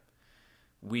there,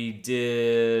 we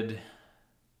did...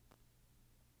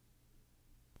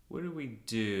 What did we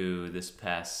do this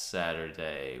past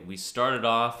Saturday? We started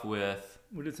off with...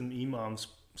 We did some imam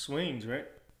swings, right?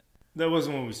 That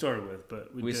wasn't what we started with,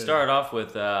 but we did. Started off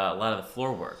with a lot of the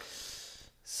floor work.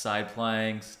 Side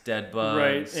planks, dead bugs.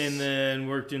 Right, and then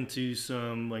worked into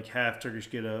some like half Turkish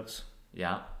get-ups.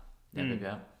 Yeah. Yeah,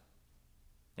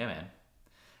 man.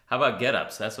 How about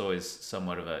get-ups? That's always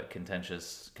somewhat of a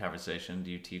contentious conversation.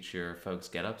 Do you teach your folks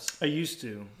get-ups? I used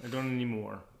to. I don't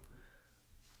anymore.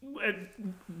 I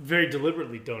very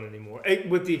deliberately don't anymore,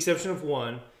 with the exception of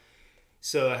one.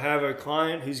 So I have a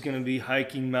client who's going to be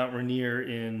hiking Mount Rainier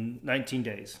in 18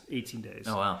 days.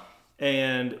 Oh, wow.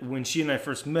 And when she and I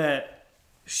first met,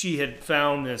 she had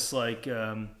found this like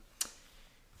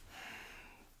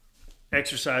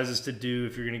exercises to do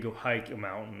if you're going to go hike a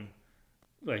mountain,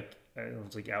 like it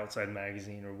was like Outside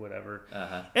Magazine or whatever.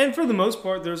 Uh-huh. And for the most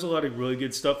part, there's a lot of really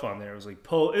good stuff on there. It was like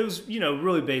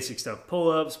really basic stuff: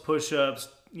 pull-ups, push-ups,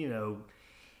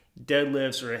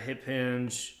 deadlifts or a hip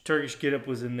hinge. Turkish get-up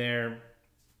was in there.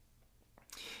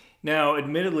 Now,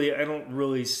 admittedly, I don't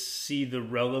really see the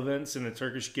relevance in a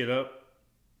Turkish get-up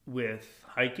with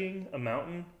hiking a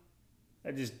mountain.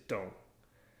 I just don't.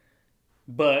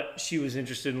 But she was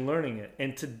interested in learning it.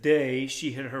 And today,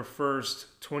 she hit her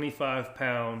first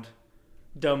 25-pound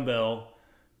dumbbell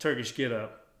Turkish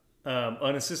get-up,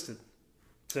 unassisted.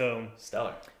 So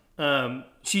stellar.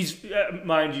 She's,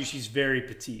 mind you, she's very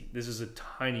petite. This is a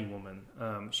tiny woman.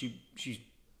 She's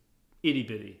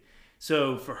itty-bitty.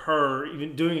 So for her,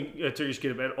 even doing a Turkish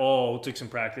get-up at all took some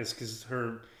practice, because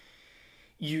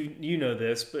you know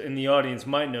this, but in the audience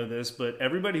might know this, but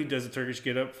everybody who does a Turkish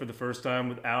get-up for the first time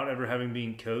without ever having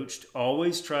been coached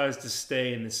always tries to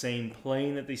stay in the same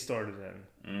plane that they started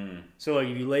in. So like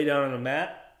if you lay down on a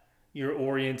mat, you're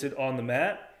oriented on the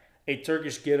mat. A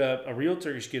Turkish get-up, a real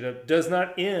Turkish get-up, does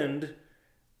not end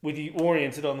with you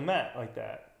oriented on the mat like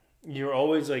that. You're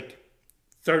always like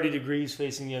 30 degrees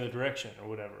facing the other direction or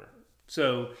whatever.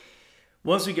 So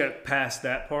once we got past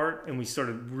that part and we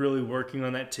started really working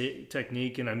on that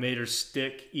technique, and I made her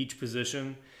stick each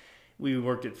position, we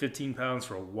worked at 15 pounds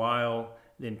for a while,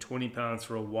 then 20 pounds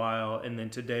for a while, and then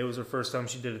today was her first time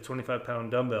she did a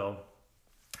 25-pound dumbbell.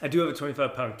 I do have a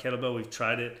 25-pound kettlebell. We've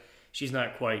tried it. She's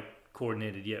not quite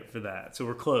coordinated yet for that, so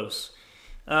we're close.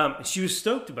 She was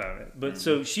stoked about it, but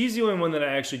so she's the only one that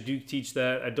I actually do teach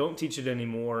that. I don't teach it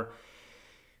anymore.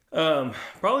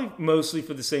 Probably mostly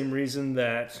for the same reason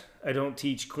that I don't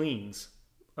teach cleans.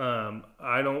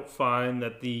 I don't find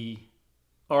that the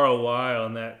ROI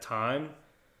on that time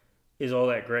is all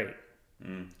that great.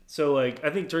 So like,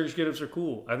 I think Turkish get-ups are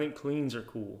cool. I think cleans are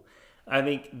cool. I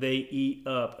think they eat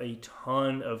up a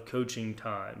ton of coaching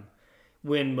time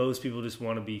when most people just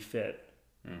want to be fit.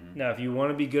 Now, if you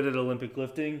want to be good at Olympic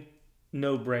lifting,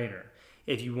 no brainer.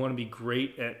 If you want to be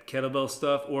great at kettlebell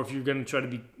stuff, or if you're going to try to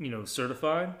be,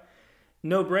 certified,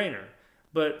 no brainer.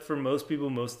 But for most people,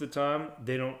 most of the time,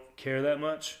 they don't care that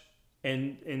much.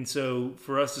 And so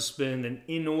for us to spend an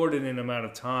inordinate amount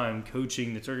of time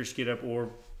coaching the Turkish get-up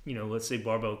or, let's say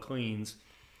barbell cleans,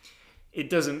 it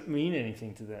doesn't mean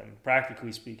anything to them,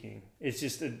 practically speaking. It's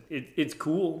just, it's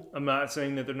cool. I'm not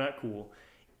saying that they're not cool.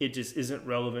 It just isn't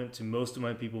relevant to most of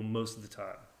my people most of the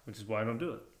time, which is why I don't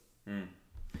do it.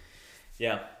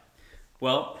 Yeah.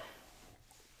 Well,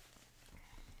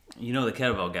 the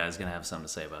kettlebell guy is going to have something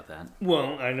to say about that.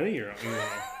 Well, I know you're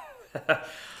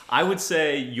I would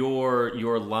say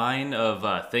your line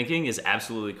of thinking is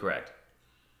absolutely correct.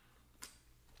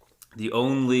 The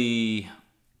only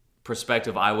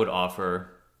perspective I would offer,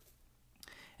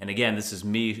 and again, this is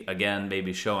me,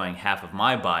 maybe showing half of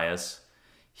my bias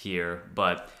here,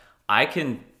 but I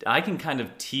can kind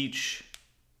of teach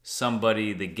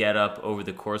somebody the get up over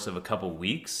the course of a couple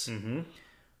weeks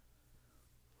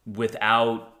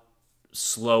without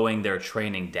slowing their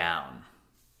training down.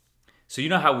 So you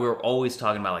know how we're always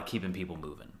talking about like keeping people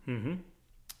moving. Mm-hmm.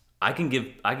 I can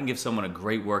give someone a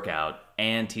great workout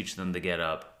and teach them to get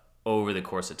up over the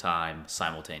course of time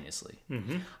simultaneously.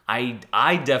 Mm-hmm.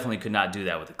 I definitely could not do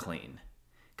that with a clean,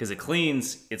 because it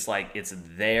cleans. It's like it's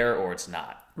there or it's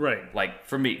not. Right. Like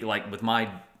for me, like with my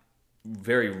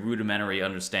very rudimentary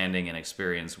understanding and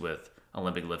experience with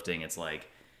Olympic lifting, it's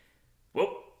like,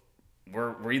 well,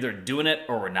 we're either doing it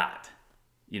or we're not,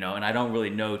 you know. And I don't really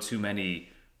know too many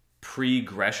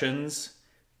progressions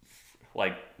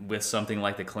like with something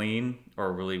like the clean,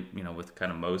 or really, you know, with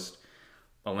kind of most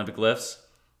Olympic lifts.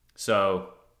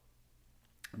 So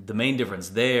the main difference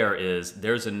there is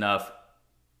there's enough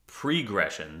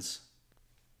regressions,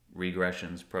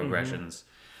 progressions,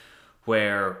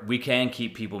 where we can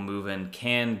keep people moving,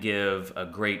 can give a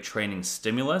great training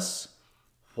stimulus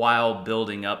while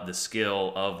building up the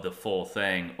skill of the full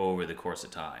thing over the course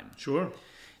of time. Sure.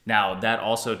 Now, that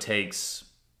also takes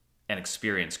an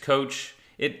experienced coach.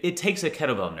 It takes a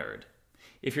kettlebell nerd.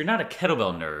 If you're not a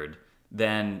kettlebell nerd,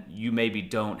 then you maybe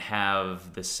don't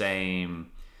have the same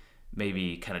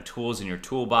maybe kind of tools in your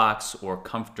toolbox or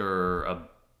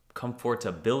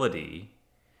comfortability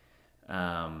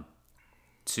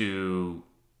to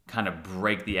kind of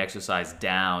break the exercise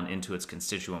down into its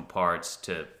constituent parts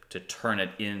to turn it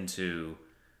into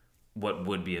what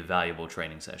would be a valuable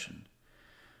training session.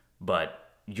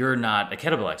 But you're not a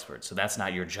kettlebell expert, so that's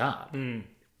not your job.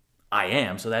 I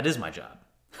am, so that is my job.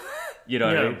 You know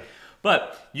what I mean?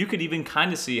 But you could even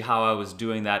kind of see how I was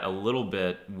doing that a little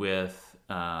bit with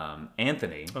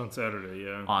Anthony. On Saturday,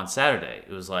 yeah. On Saturday.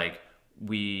 It was like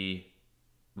we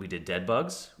did dead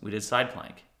bugs, we did side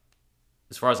plank.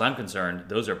 As far as I'm concerned,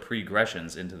 those are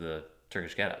progressions into the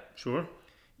Turkish get-up. Sure.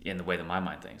 In the way that my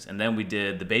mind thinks. And then we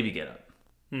did the baby get-up.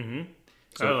 Mm-hmm.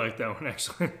 So, I like that one,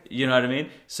 actually. You know what I mean?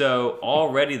 So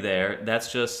already there, that's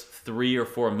just 3 or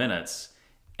 4 minutes.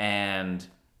 And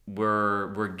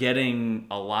we're getting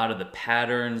a lot of the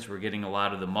patterns, we're getting a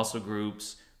lot of the muscle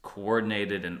groups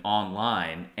coordinated and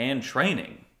online and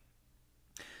training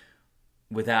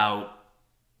without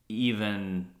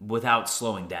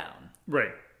slowing down.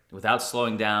 Right. Without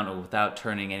slowing down or without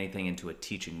turning anything into a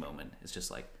teaching moment. It's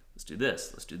just like, let's do this,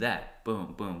 let's do that.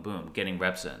 Boom, boom, boom, getting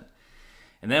reps in.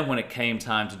 And then when it came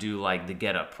time to do like the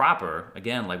get up proper,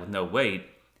 again, like with no weight,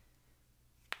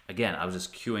 again, I was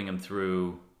just cueing him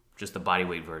through just the body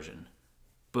weight version.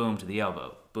 Boom to the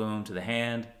elbow, boom to the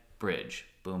hand, bridge,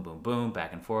 boom, boom, boom,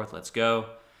 back and forth, let's go.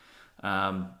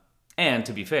 And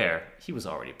to be fair, he was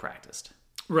already practiced.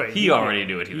 Right. He already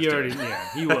knew what he was doing.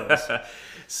 Yeah, he was.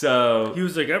 So he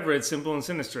was like, I've read Simple and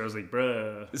Sinister. I was like,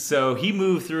 bruh. So he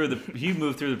moved through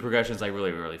the progressions like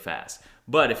really, really fast.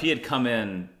 But if he had come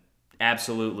in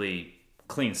absolutely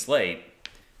clean slate,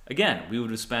 again, we would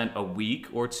have spent a week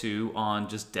or two on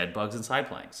just dead bugs and side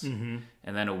planks. Mm-hmm.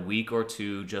 And then a week or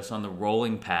two just on the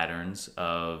rolling patterns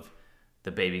of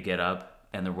the baby get up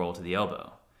and the roll to the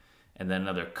elbow. And then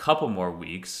another couple more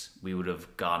weeks, we would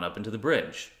have gone up into the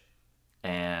bridge.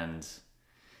 And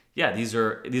yeah, these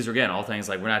are again, all things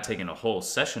like we're not taking a whole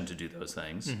session to do those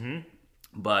things. Mm-hmm.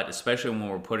 But especially when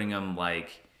we're putting them like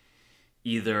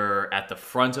either at the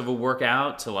front of a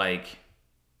workout to like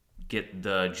get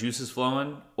the juices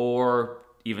flowing, or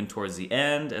even towards the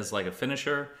end as like a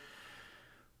finisher,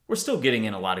 we're still getting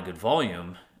in a lot of good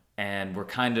volume. And we're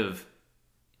kind of,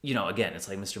 you know, again, it's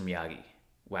like Mr. Miyagi,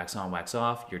 wax on, wax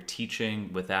off. You're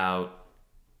teaching without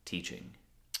teaching.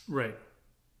 Right.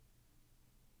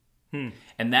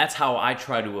 And that's how I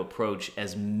try to approach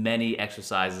as many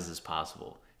exercises as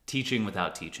possible. Teaching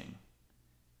without teaching.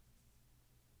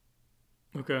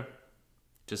 Okay.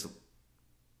 Just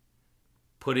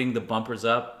putting the bumpers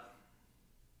up,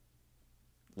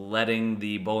 letting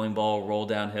the bowling ball roll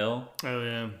downhill. Oh,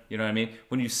 yeah. You know what I mean?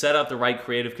 When you set up the right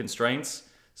creative constraints,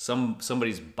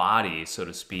 somebody's body, so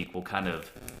to speak, will kind of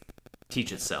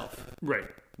teach itself. Right.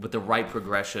 With the right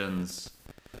progressions,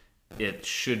 it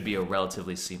should be a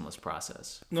relatively seamless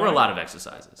process for a lot of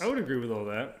exercises. I would agree with all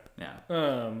that.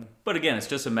 Yeah. But again, it's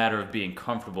just a matter of being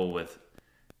comfortable with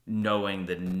knowing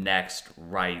the next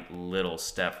right little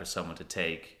step for someone to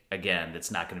take. Again,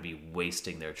 that's not going to be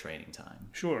wasting their training time.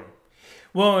 Sure.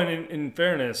 Well, and in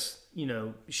fairness, you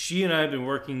know, she and I have been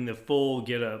working the full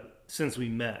get up since we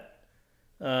met.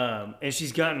 And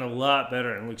she's gotten a lot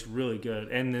better and looks really good.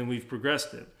 And then we've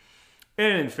progressed it.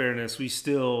 And in fairness, we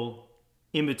still,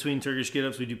 in between Turkish get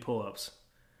ups, we do pull ups.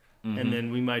 Mm-hmm. And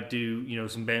then we might do, you know,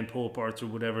 some band pull aparts or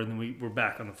whatever. And then we're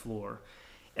back on the floor.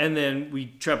 And then we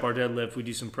trap our deadlift. We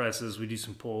do some presses. We do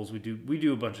some pulls. We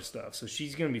do a bunch of stuff. So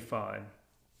she's going to be fine.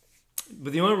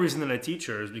 But the only reason that I teach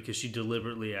her is because she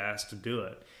deliberately asked to do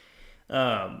it.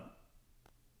 I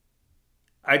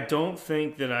don't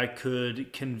think that I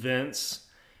could convince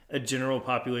a general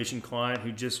population client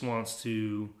who just wants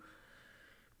to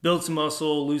build some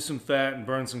muscle, lose some fat, and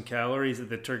burn some calories that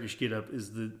the Turkish get up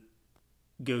is the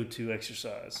go-to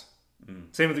exercise.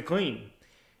 Same with the clean.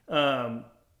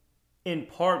 In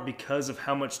part because of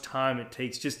how much time it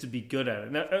takes just to be good at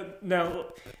it. Now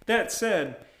that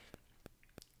said,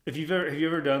 have you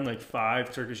ever done like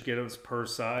 5 Turkish get-ups per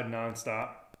side nonstop?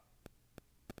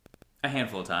 A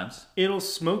handful of times. It'll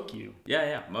smoke you.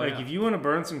 Yeah. If you want to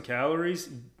burn some calories,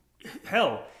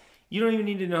 hell, you don't even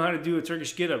need to know how to do a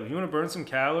Turkish get-up. If you want to burn some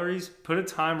calories, put a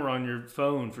timer on your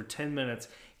phone for 10 minutes,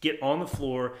 get on the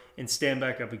floor and stand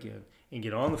back up again, and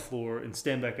get on the floor and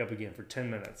stand back up again for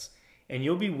 10 minutes. And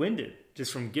you'll be winded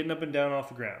just from getting up and down off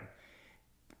the ground.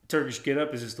 Turkish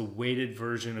get-up is just a weighted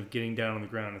version of getting down on the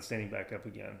ground and standing back up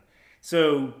again.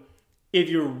 So if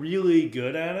you're really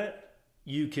good at it,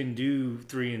 you can do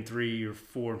 3 and 3 or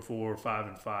 4 and 4 or 5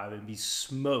 and 5 and be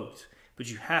smoked. But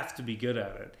you have to be good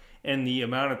at it. And the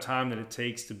amount of time that it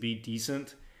takes to be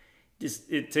decent,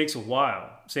 it takes a while.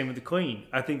 Same with the clean.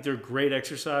 I think they're great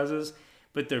exercises,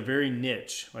 but they're very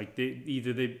niche. Like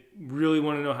they really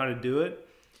want to know how to do it,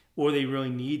 or they really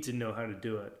need to know how to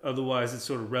do it. Otherwise, it's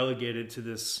sort of relegated to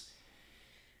this.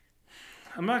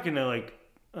 I'm not going to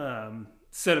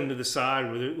set them to the side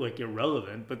where they're like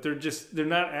irrelevant, but they're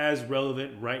not as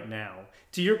relevant right now.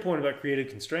 To your point about creative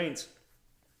constraints,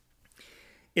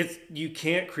 you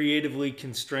can't creatively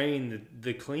constrain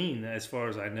the clean as far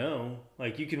as I know.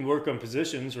 Like you can work on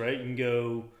positions, right? You can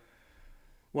go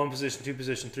 1 position, 2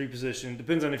 position, 3 position.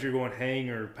 Depends on if you're going hang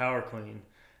or power clean.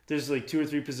 There's like 2 or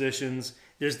 3 positions.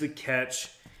 There's the catch.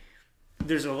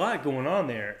 There's a lot going on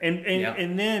there.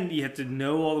 And then you have to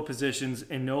know all the positions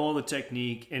and know all the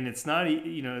technique. And it's not,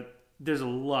 there's a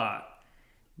lot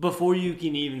before you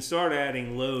can even start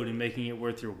adding load and making it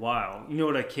worth your while. You know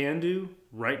what I can do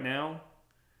right now?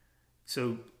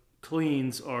 So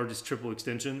cleans are just triple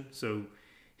extension. So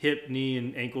hip, knee,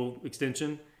 and ankle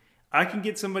extension. I can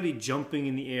get somebody jumping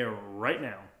in the air right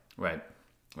now. Right.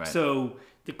 So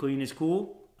the clean is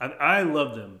cool. I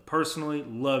love them. Personally,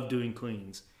 love doing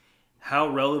cleans. How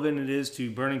relevant it is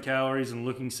to burning calories and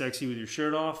looking sexy with your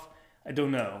shirt off, I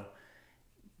don't know.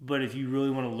 But if you really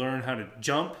want to learn how to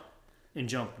jump and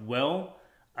jump well,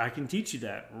 I can teach you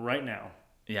that right now.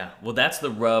 Yeah, well, that's the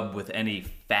rub with any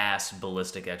fast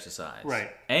ballistic exercise.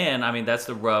 Right. And, I mean, that's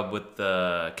the rub with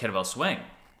the kettlebell swing,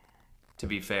 to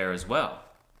be fair as well.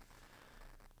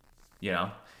 You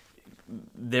know,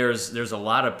 there's a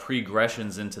lot of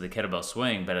progressions into the kettlebell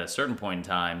swing, but at a certain point in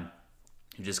time,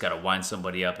 you just got to wind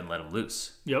somebody up and let them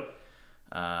loose. Yep.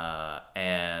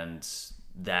 And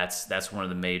that's one of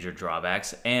the major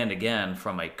drawbacks. And again,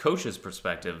 from a coach's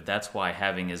perspective, that's why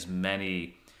having as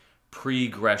many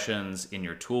progressions in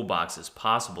your toolbox as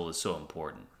possible is so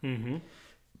important. Mm-hmm.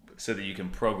 So that you can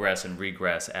progress and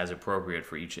regress as appropriate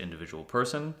for each individual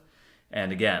person.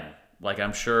 And again, like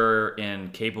I'm sure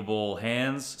in capable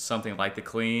hands, something like the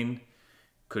clean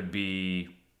could be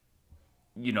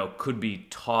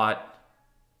taught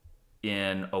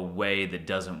in a way that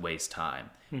doesn't waste time.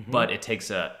 Mm-hmm. But it takes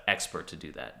an expert to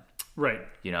do that. Right.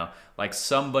 You know, like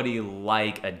somebody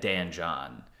like a Dan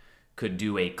John could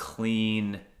do a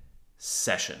clean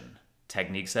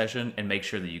technique session, and make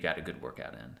sure that you got a good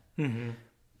workout in. Mm-hmm.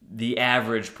 The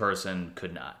average person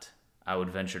could not. I would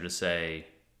venture to say,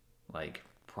 like,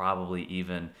 probably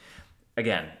even,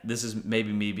 again, this is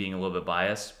maybe me being a little bit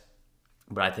biased,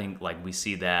 but I think like we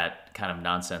see that kind of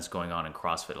nonsense going on in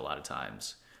CrossFit a lot of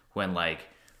times when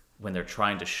they're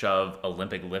trying to shove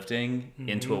Olympic lifting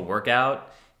into a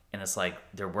workout, and it's like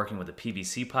they're working with the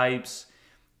PVC pipes,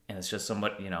 and it's just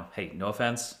somewhat, hey, no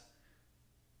offense,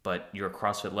 but you're a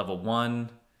CrossFit level 1,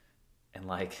 and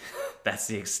like that's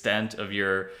the extent of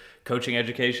your coaching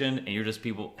education, and you're just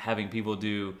having people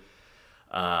do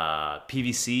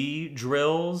PVC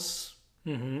drills,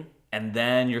 and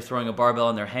then you're throwing a barbell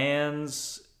in their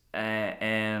hands,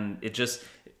 and it just...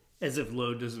 As if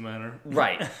load doesn't matter.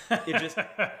 Right. It just,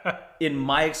 in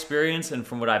my experience and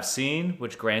from what I've seen,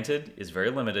 which granted is very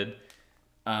limited,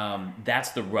 that's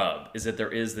the rub, is that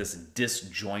there is this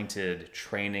disjointed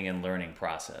training and learning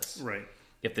process. Right.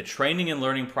 If the training and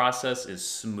learning process is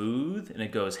smooth and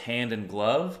it goes hand in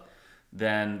glove,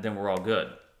 then we're all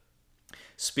good.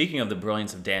 Speaking of the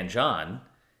brilliance of Dan John,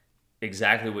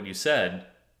 exactly what you said,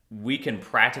 we can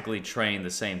practically train the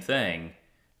same thing,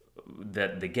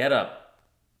 that the get up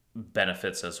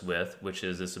benefits us with, which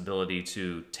is this ability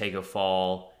to take a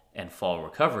fall and fall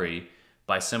recovery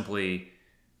by simply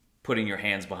putting your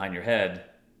hands behind your head,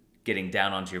 getting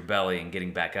down onto your belly, and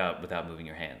getting back up without moving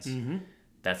your hands. Mm-hmm.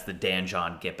 That's the Dan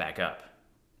John get back up.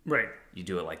 Right. You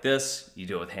do it like this. You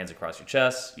do it with hands across your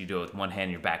chest. You do it with one hand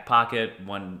in your back pocket,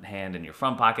 one hand in your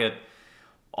front pocket.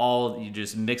 All you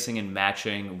just mixing and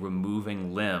matching,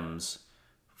 removing limbs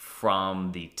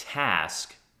from the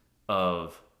task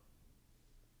of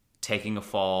taking a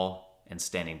fall and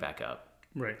standing back up.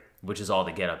 Right. Which is all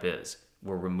the get up is.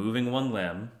 We're removing one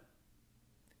limb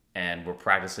and we're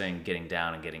practicing getting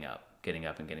down and getting up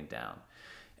and getting down.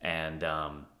 And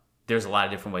there's a lot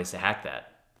of different ways to hack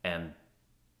that. And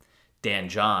Dan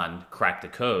John cracked the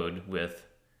code with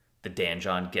the Dan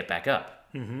John get back up,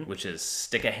 which is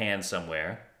stick a hand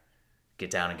somewhere, get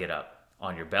down and get up.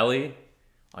 On your belly,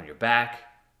 on your back,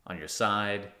 on your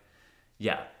side.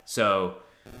 Yeah. So,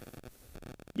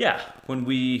 yeah, when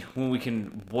we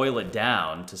can boil it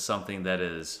down to something that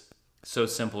is so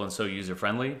simple and so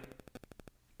user-friendly,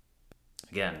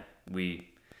 again,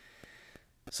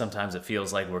 sometimes it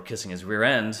feels like we're kissing his rear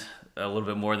end a little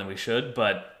bit more than we should,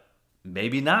 but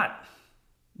maybe not.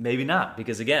 Maybe not,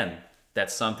 because again,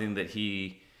 that's something that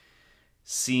he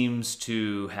seems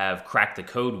to have cracked the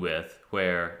code with,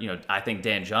 where, I think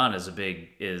Dan John is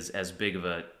as big of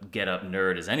a get up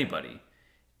nerd as anybody.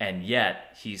 And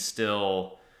yet he's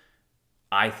still,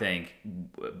 I think,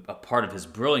 a part of his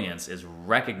brilliance is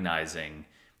recognizing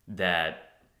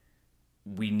that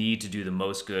we need to do the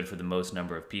most good for the most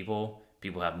number of people.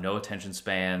 People have no attention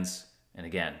spans. And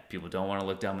again, people don't want to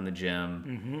look dumb in the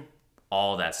gym,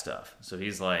 all that stuff. So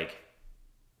he's like,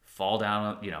 fall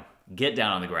down, get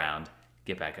down on the ground,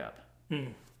 get back up.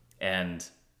 And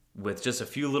with just a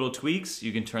few little tweaks,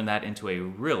 you can turn that into a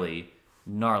really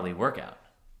gnarly workout.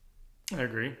 I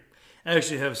agree. I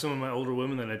actually have some of my older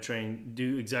women that I train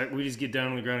do exactly, we just get down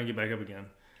on the ground and get back up again.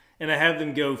 And I have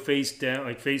them go face down,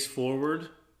 like face forward,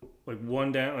 like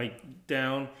one down, like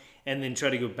down, and then try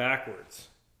to go backwards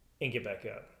and get back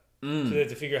up. So they have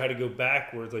to figure out how to go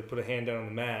backwards, like put a hand down on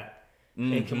the mat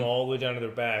and come all the way down to their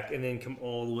back and then come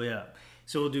all the way up.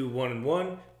 So we'll do 1 and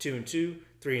 1, 2 and 2,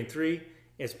 3 and 3.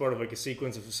 It's part of like a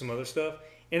sequence of some other stuff.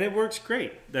 And it works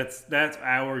great. That's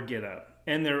our get up.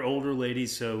 And they're older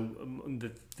ladies, so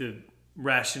the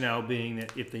rationale being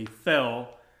that if they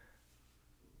fell,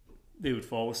 they would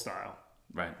fall with style.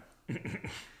 Right.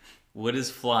 What is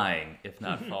flying if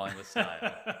not falling with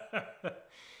style?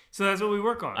 So that's what we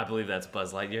work on. I believe that's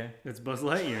Buzz Lightyear. That's Buzz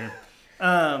Lightyear.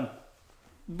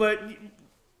 But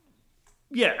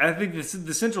yeah, I think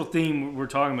the central theme we're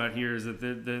talking about here is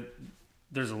that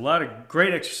there's a lot of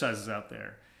great exercises out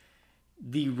there.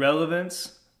 The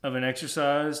relevance of an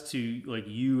exercise to like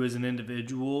you as an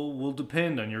individual will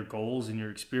depend on your goals and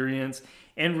your experience,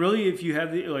 and really if you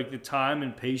have the time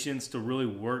and patience to really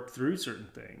work through certain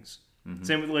things.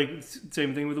 Same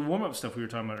thing with the warm-up stuff we were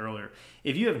talking about earlier.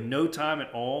 If you have no time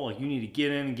at all, like you need to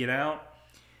get in and get out,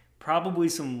 probably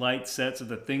some light sets of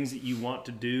the things that you want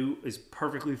to do is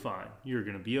perfectly fine. You're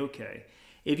going to be okay.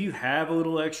 If you have a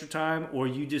little extra time, or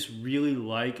you just really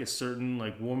like a certain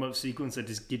like warm-up sequence that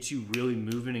just gets you really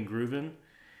moving and grooving,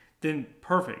 then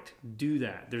perfect. Do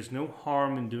that. There's no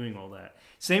harm in doing all that.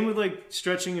 Same with like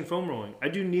stretching and foam rolling. I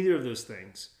do neither of those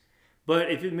things.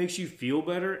 But if it makes you feel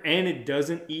better and it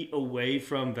doesn't eat away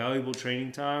from valuable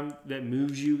training time that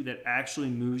actually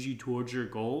moves you towards your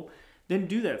goal, then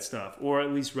do that stuff. Or at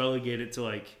least relegate it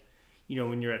to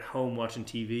when you're at home watching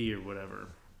TV or whatever.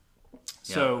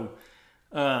 Yeah. So,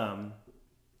 I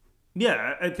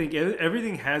think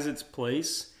everything has its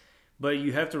place, but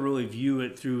you have to really view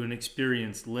it through an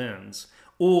experienced lens,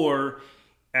 or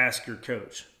ask your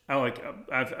coach.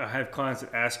 I have clients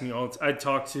that ask me I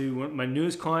talked to my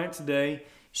newest client today.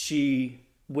 She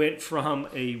went from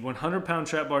a 100-pound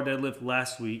trap bar deadlift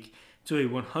last week to a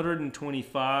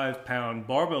 125-pound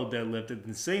barbell deadlift in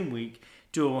the same week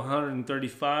to a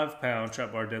 135-pound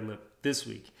trap bar deadlift this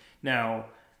week. Now,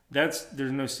 there's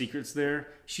no secrets there.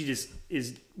 She just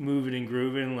is moving and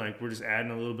grooving. Like, we're just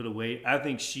adding a little bit of weight. I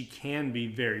think she can be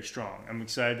very strong. I'm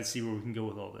excited to see where we can go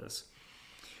with all this.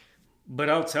 But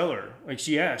I'll tell her, like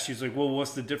she asked, she's like, well,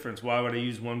 what's the difference? Why would I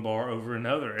use one bar over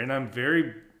another? And I'm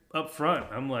very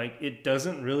upfront. I'm like, it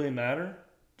doesn't really matter.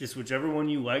 Just whichever one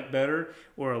you like better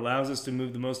or allows us to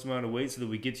move the most amount of weight so that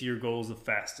we get to your goals the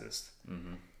fastest.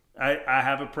 Mm-hmm. I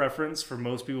have a preference for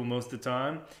most people most of the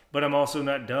time, but I'm also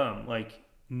not dumb. Like,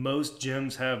 most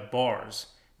gyms have bars.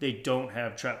 They don't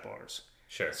have trap bars.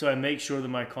 Sure. So I make sure that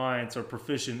my clients are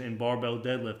proficient in barbell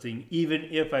deadlifting, even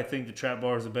if I think the trap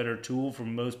bar is a better tool for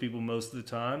most people most of the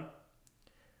time.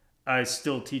 I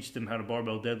still teach them how to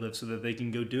barbell deadlift so that they can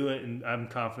go do it, and I'm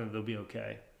confident they'll be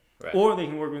okay. Right. Or they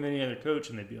can work with any other coach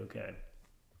and they'd be okay.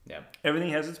 Yeah.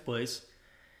 Everything has its place.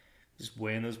 Just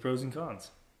weighing those pros and cons.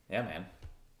 Yeah, man.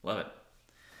 Love it.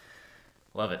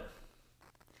 Love it.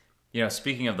 You know,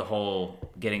 speaking of the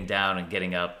whole getting down and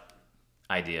getting up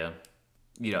idea,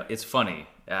 you know, it's funny.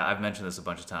 I've mentioned this a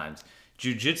bunch of times.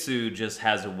 Jiu-jitsu just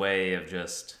has a way of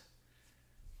just,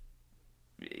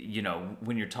 you know,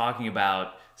 when you're talking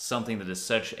about something that is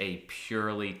such a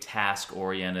purely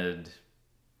task-oriented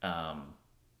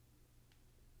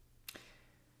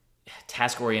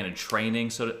training.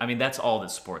 So, I mean, that's all that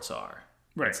sports are.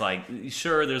 Right. It's like,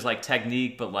 sure, there's like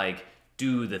technique, but like,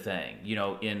 do the thing. You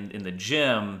know, in the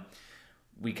gym,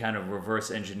 we kind of reverse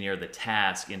engineer the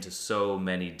task into so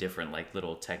many different like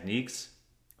little techniques.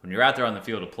 When you're out there on the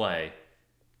field of play,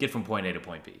 get from point A to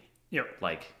point B. Yep.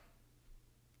 Like,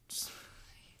 just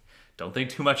don't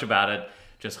think too much about it.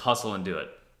 Just hustle and do it.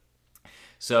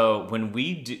 So when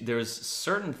we do, there's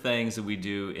certain things that we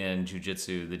do in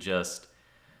jiu-jitsu that just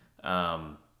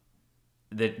that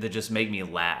just make me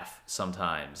laugh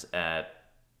sometimes at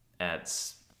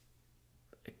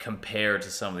compared to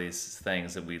some of these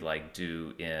things that we like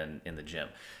do in the gym.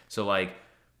 So like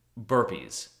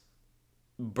burpees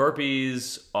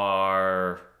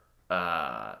are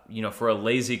you know, for a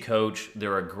lazy coach,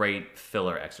 they're a great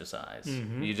filler exercise.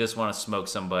 Mm-hmm. You just want to smoke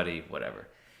somebody, whatever.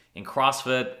 In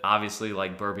CrossFit, obviously,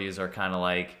 like burpees are kind of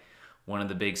like one of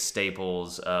the big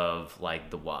staples of like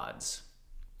the WODs.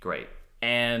 Great.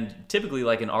 And typically,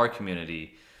 like in our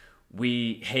community,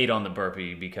 we hate on the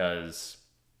burpee because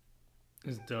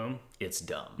it's dumb. It's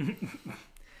dumb.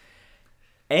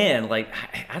 And like,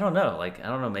 I don't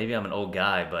know, maybe I'm an old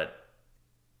guy, but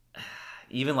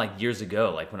even like years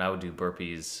ago, like when I would do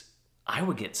burpees, I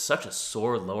would get such a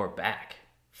sore lower back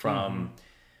from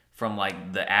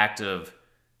like the act of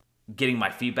getting my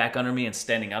feet back under me and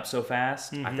standing up so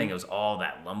fast. I think it was all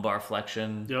that lumbar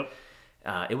flexion. Yep.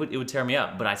 It would tear me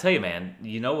up. But I tell you, man,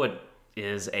 you know what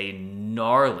is a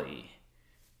gnarly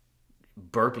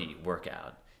burpee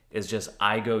workout is just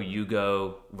I go, you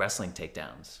go wrestling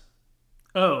takedowns.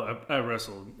 Oh, I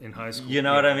wrestled in high school. You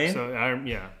know what I mean?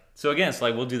 So So again, it's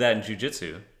like we'll do that in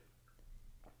jiu-jitsu.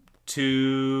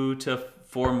 2 to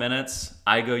 4 minutes.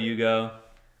 I go, you go.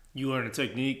 You learn a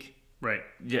technique. Right.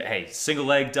 Yeah, hey, single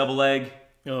leg, double leg,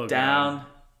 down, God.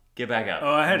 Get back up.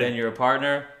 Oh, then you're a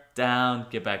partner, down,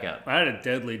 get back up. I had a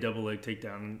deadly double leg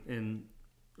takedown in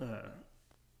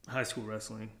high school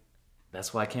wrestling.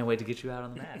 That's why I can't wait to get you out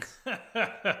on the mats.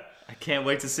 I can't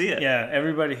wait to see it. Yeah,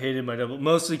 everybody hated my double,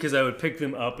 mostly because I would pick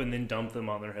them up and then dump them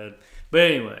on their head. But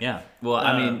anyway. Yeah. Well,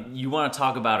 I mean, you want to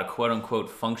talk about a quote-unquote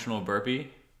functional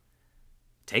burpee?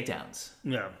 Takedowns.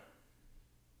 Yeah.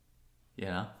 You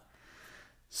know?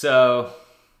 So,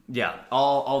 yeah,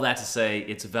 all that to say,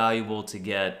 it's valuable to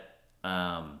get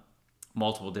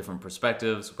multiple different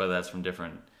perspectives, whether that's from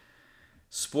different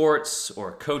sports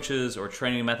or coaches or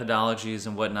training methodologies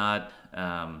and whatnot.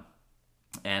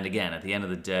 And again, at the end of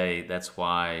the day, that's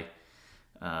why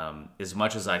as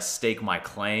much as I stake my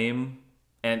claim,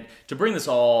 and to bring this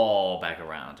all back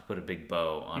around, to put a big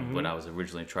bow on what I was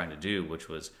originally trying to do, which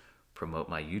was promote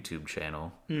my YouTube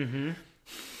channel,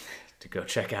 to go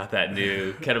check out that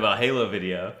new Kettlebell Halo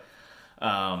video.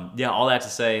 Yeah, all that to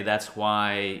say, that's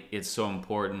why it's so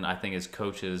important, I think, as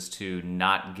coaches to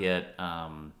not get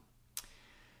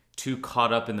too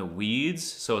caught up in the weeds.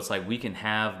 So it's like we can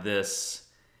have this,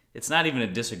 it's not even a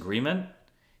disagreement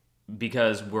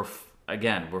because we're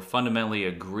fundamentally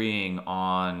agreeing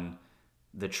on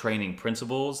the training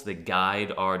principles that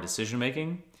guide our decision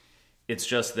making. It's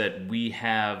just that we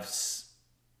have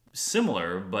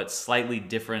similar but slightly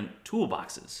different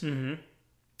toolboxes.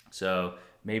 So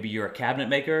maybe you're a cabinet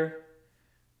maker,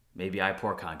 maybe I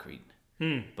pour concrete.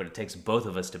 But it takes both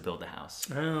of us to build the house.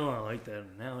 Oh, I like that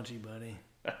analogy, buddy.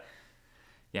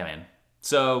 Yeah, man.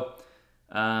 So,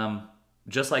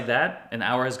 just like that, an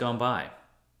hour has gone by.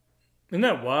 Isn't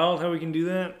that wild how we can do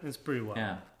that? It's pretty wild.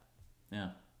 Yeah.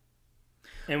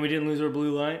 And we didn't lose our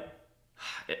blue light?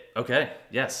 Okay,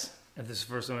 yes. And this is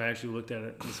the first time I actually looked at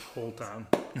it this whole time.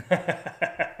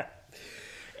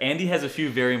 Andy has a few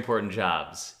very important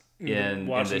jobs in this show.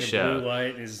 Watching the blue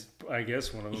light is, I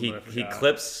guess, one of them. He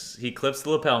clips the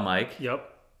lapel mic. Yep.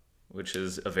 Which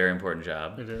is a very important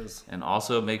job. It is. And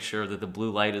also make sure that the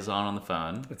blue light is on the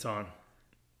phone. It's on.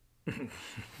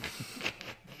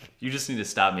 You just need to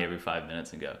stop me every 5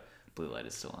 minutes and go, blue light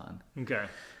is still on. Okay.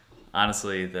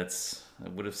 Honestly, that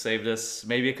would have saved us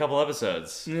maybe a couple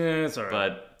episodes. Yeah, it's all right.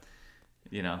 But,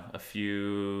 you know, a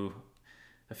few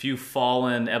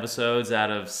fallen episodes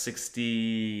out of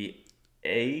 68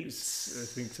 68. I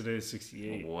think today is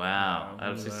 68. Wow.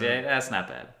 Out of 68? That's not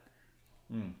bad.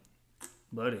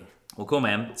 Buddy. Well, cool,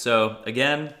 man. So,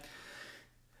 again,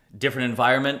 different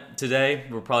environment today.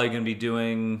 We're probably going to be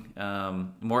doing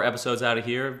more episodes out of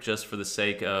here just for the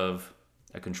sake of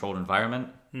a controlled environment.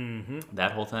 Mm-hmm.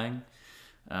 That whole thing.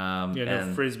 No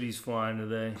frisbees flying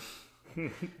today.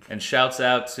 And shouts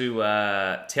out to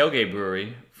Tailgate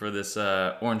Brewery for this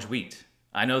orange wheat.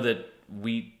 I know that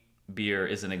wheat beer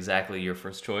isn't exactly your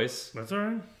first choice. That's all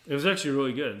right. It was actually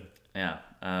really good. Yeah,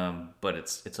 but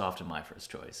it's often my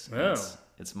first choice. Oh.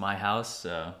 It's my house,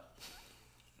 so...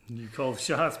 You call the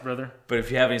shots, brother. But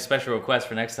if you have any special requests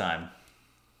for next time,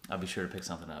 I'll be sure to pick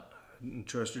something up.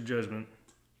 Trust your judgment.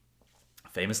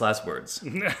 Famous last words.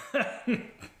 All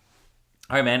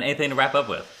right, man. Anything to wrap up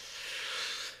with?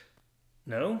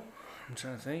 No? I'm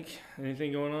trying to think.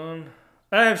 Anything going on?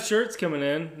 I have shirts coming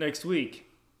in next week.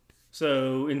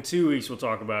 So in 2 weeks we'll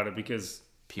talk about it because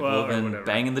people have been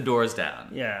banging the doors down.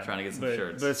 Yeah. Trying to get some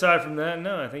shirts. But aside from that,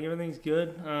 no, I think everything's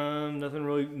good. Nothing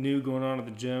really new going on at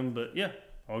the gym, but yeah,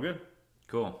 all good.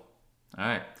 Cool. All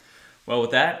right. Well,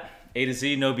 with that, A to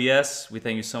Z, no BS. We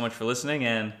thank you so much for listening,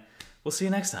 and we'll see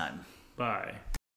you next time. Bye.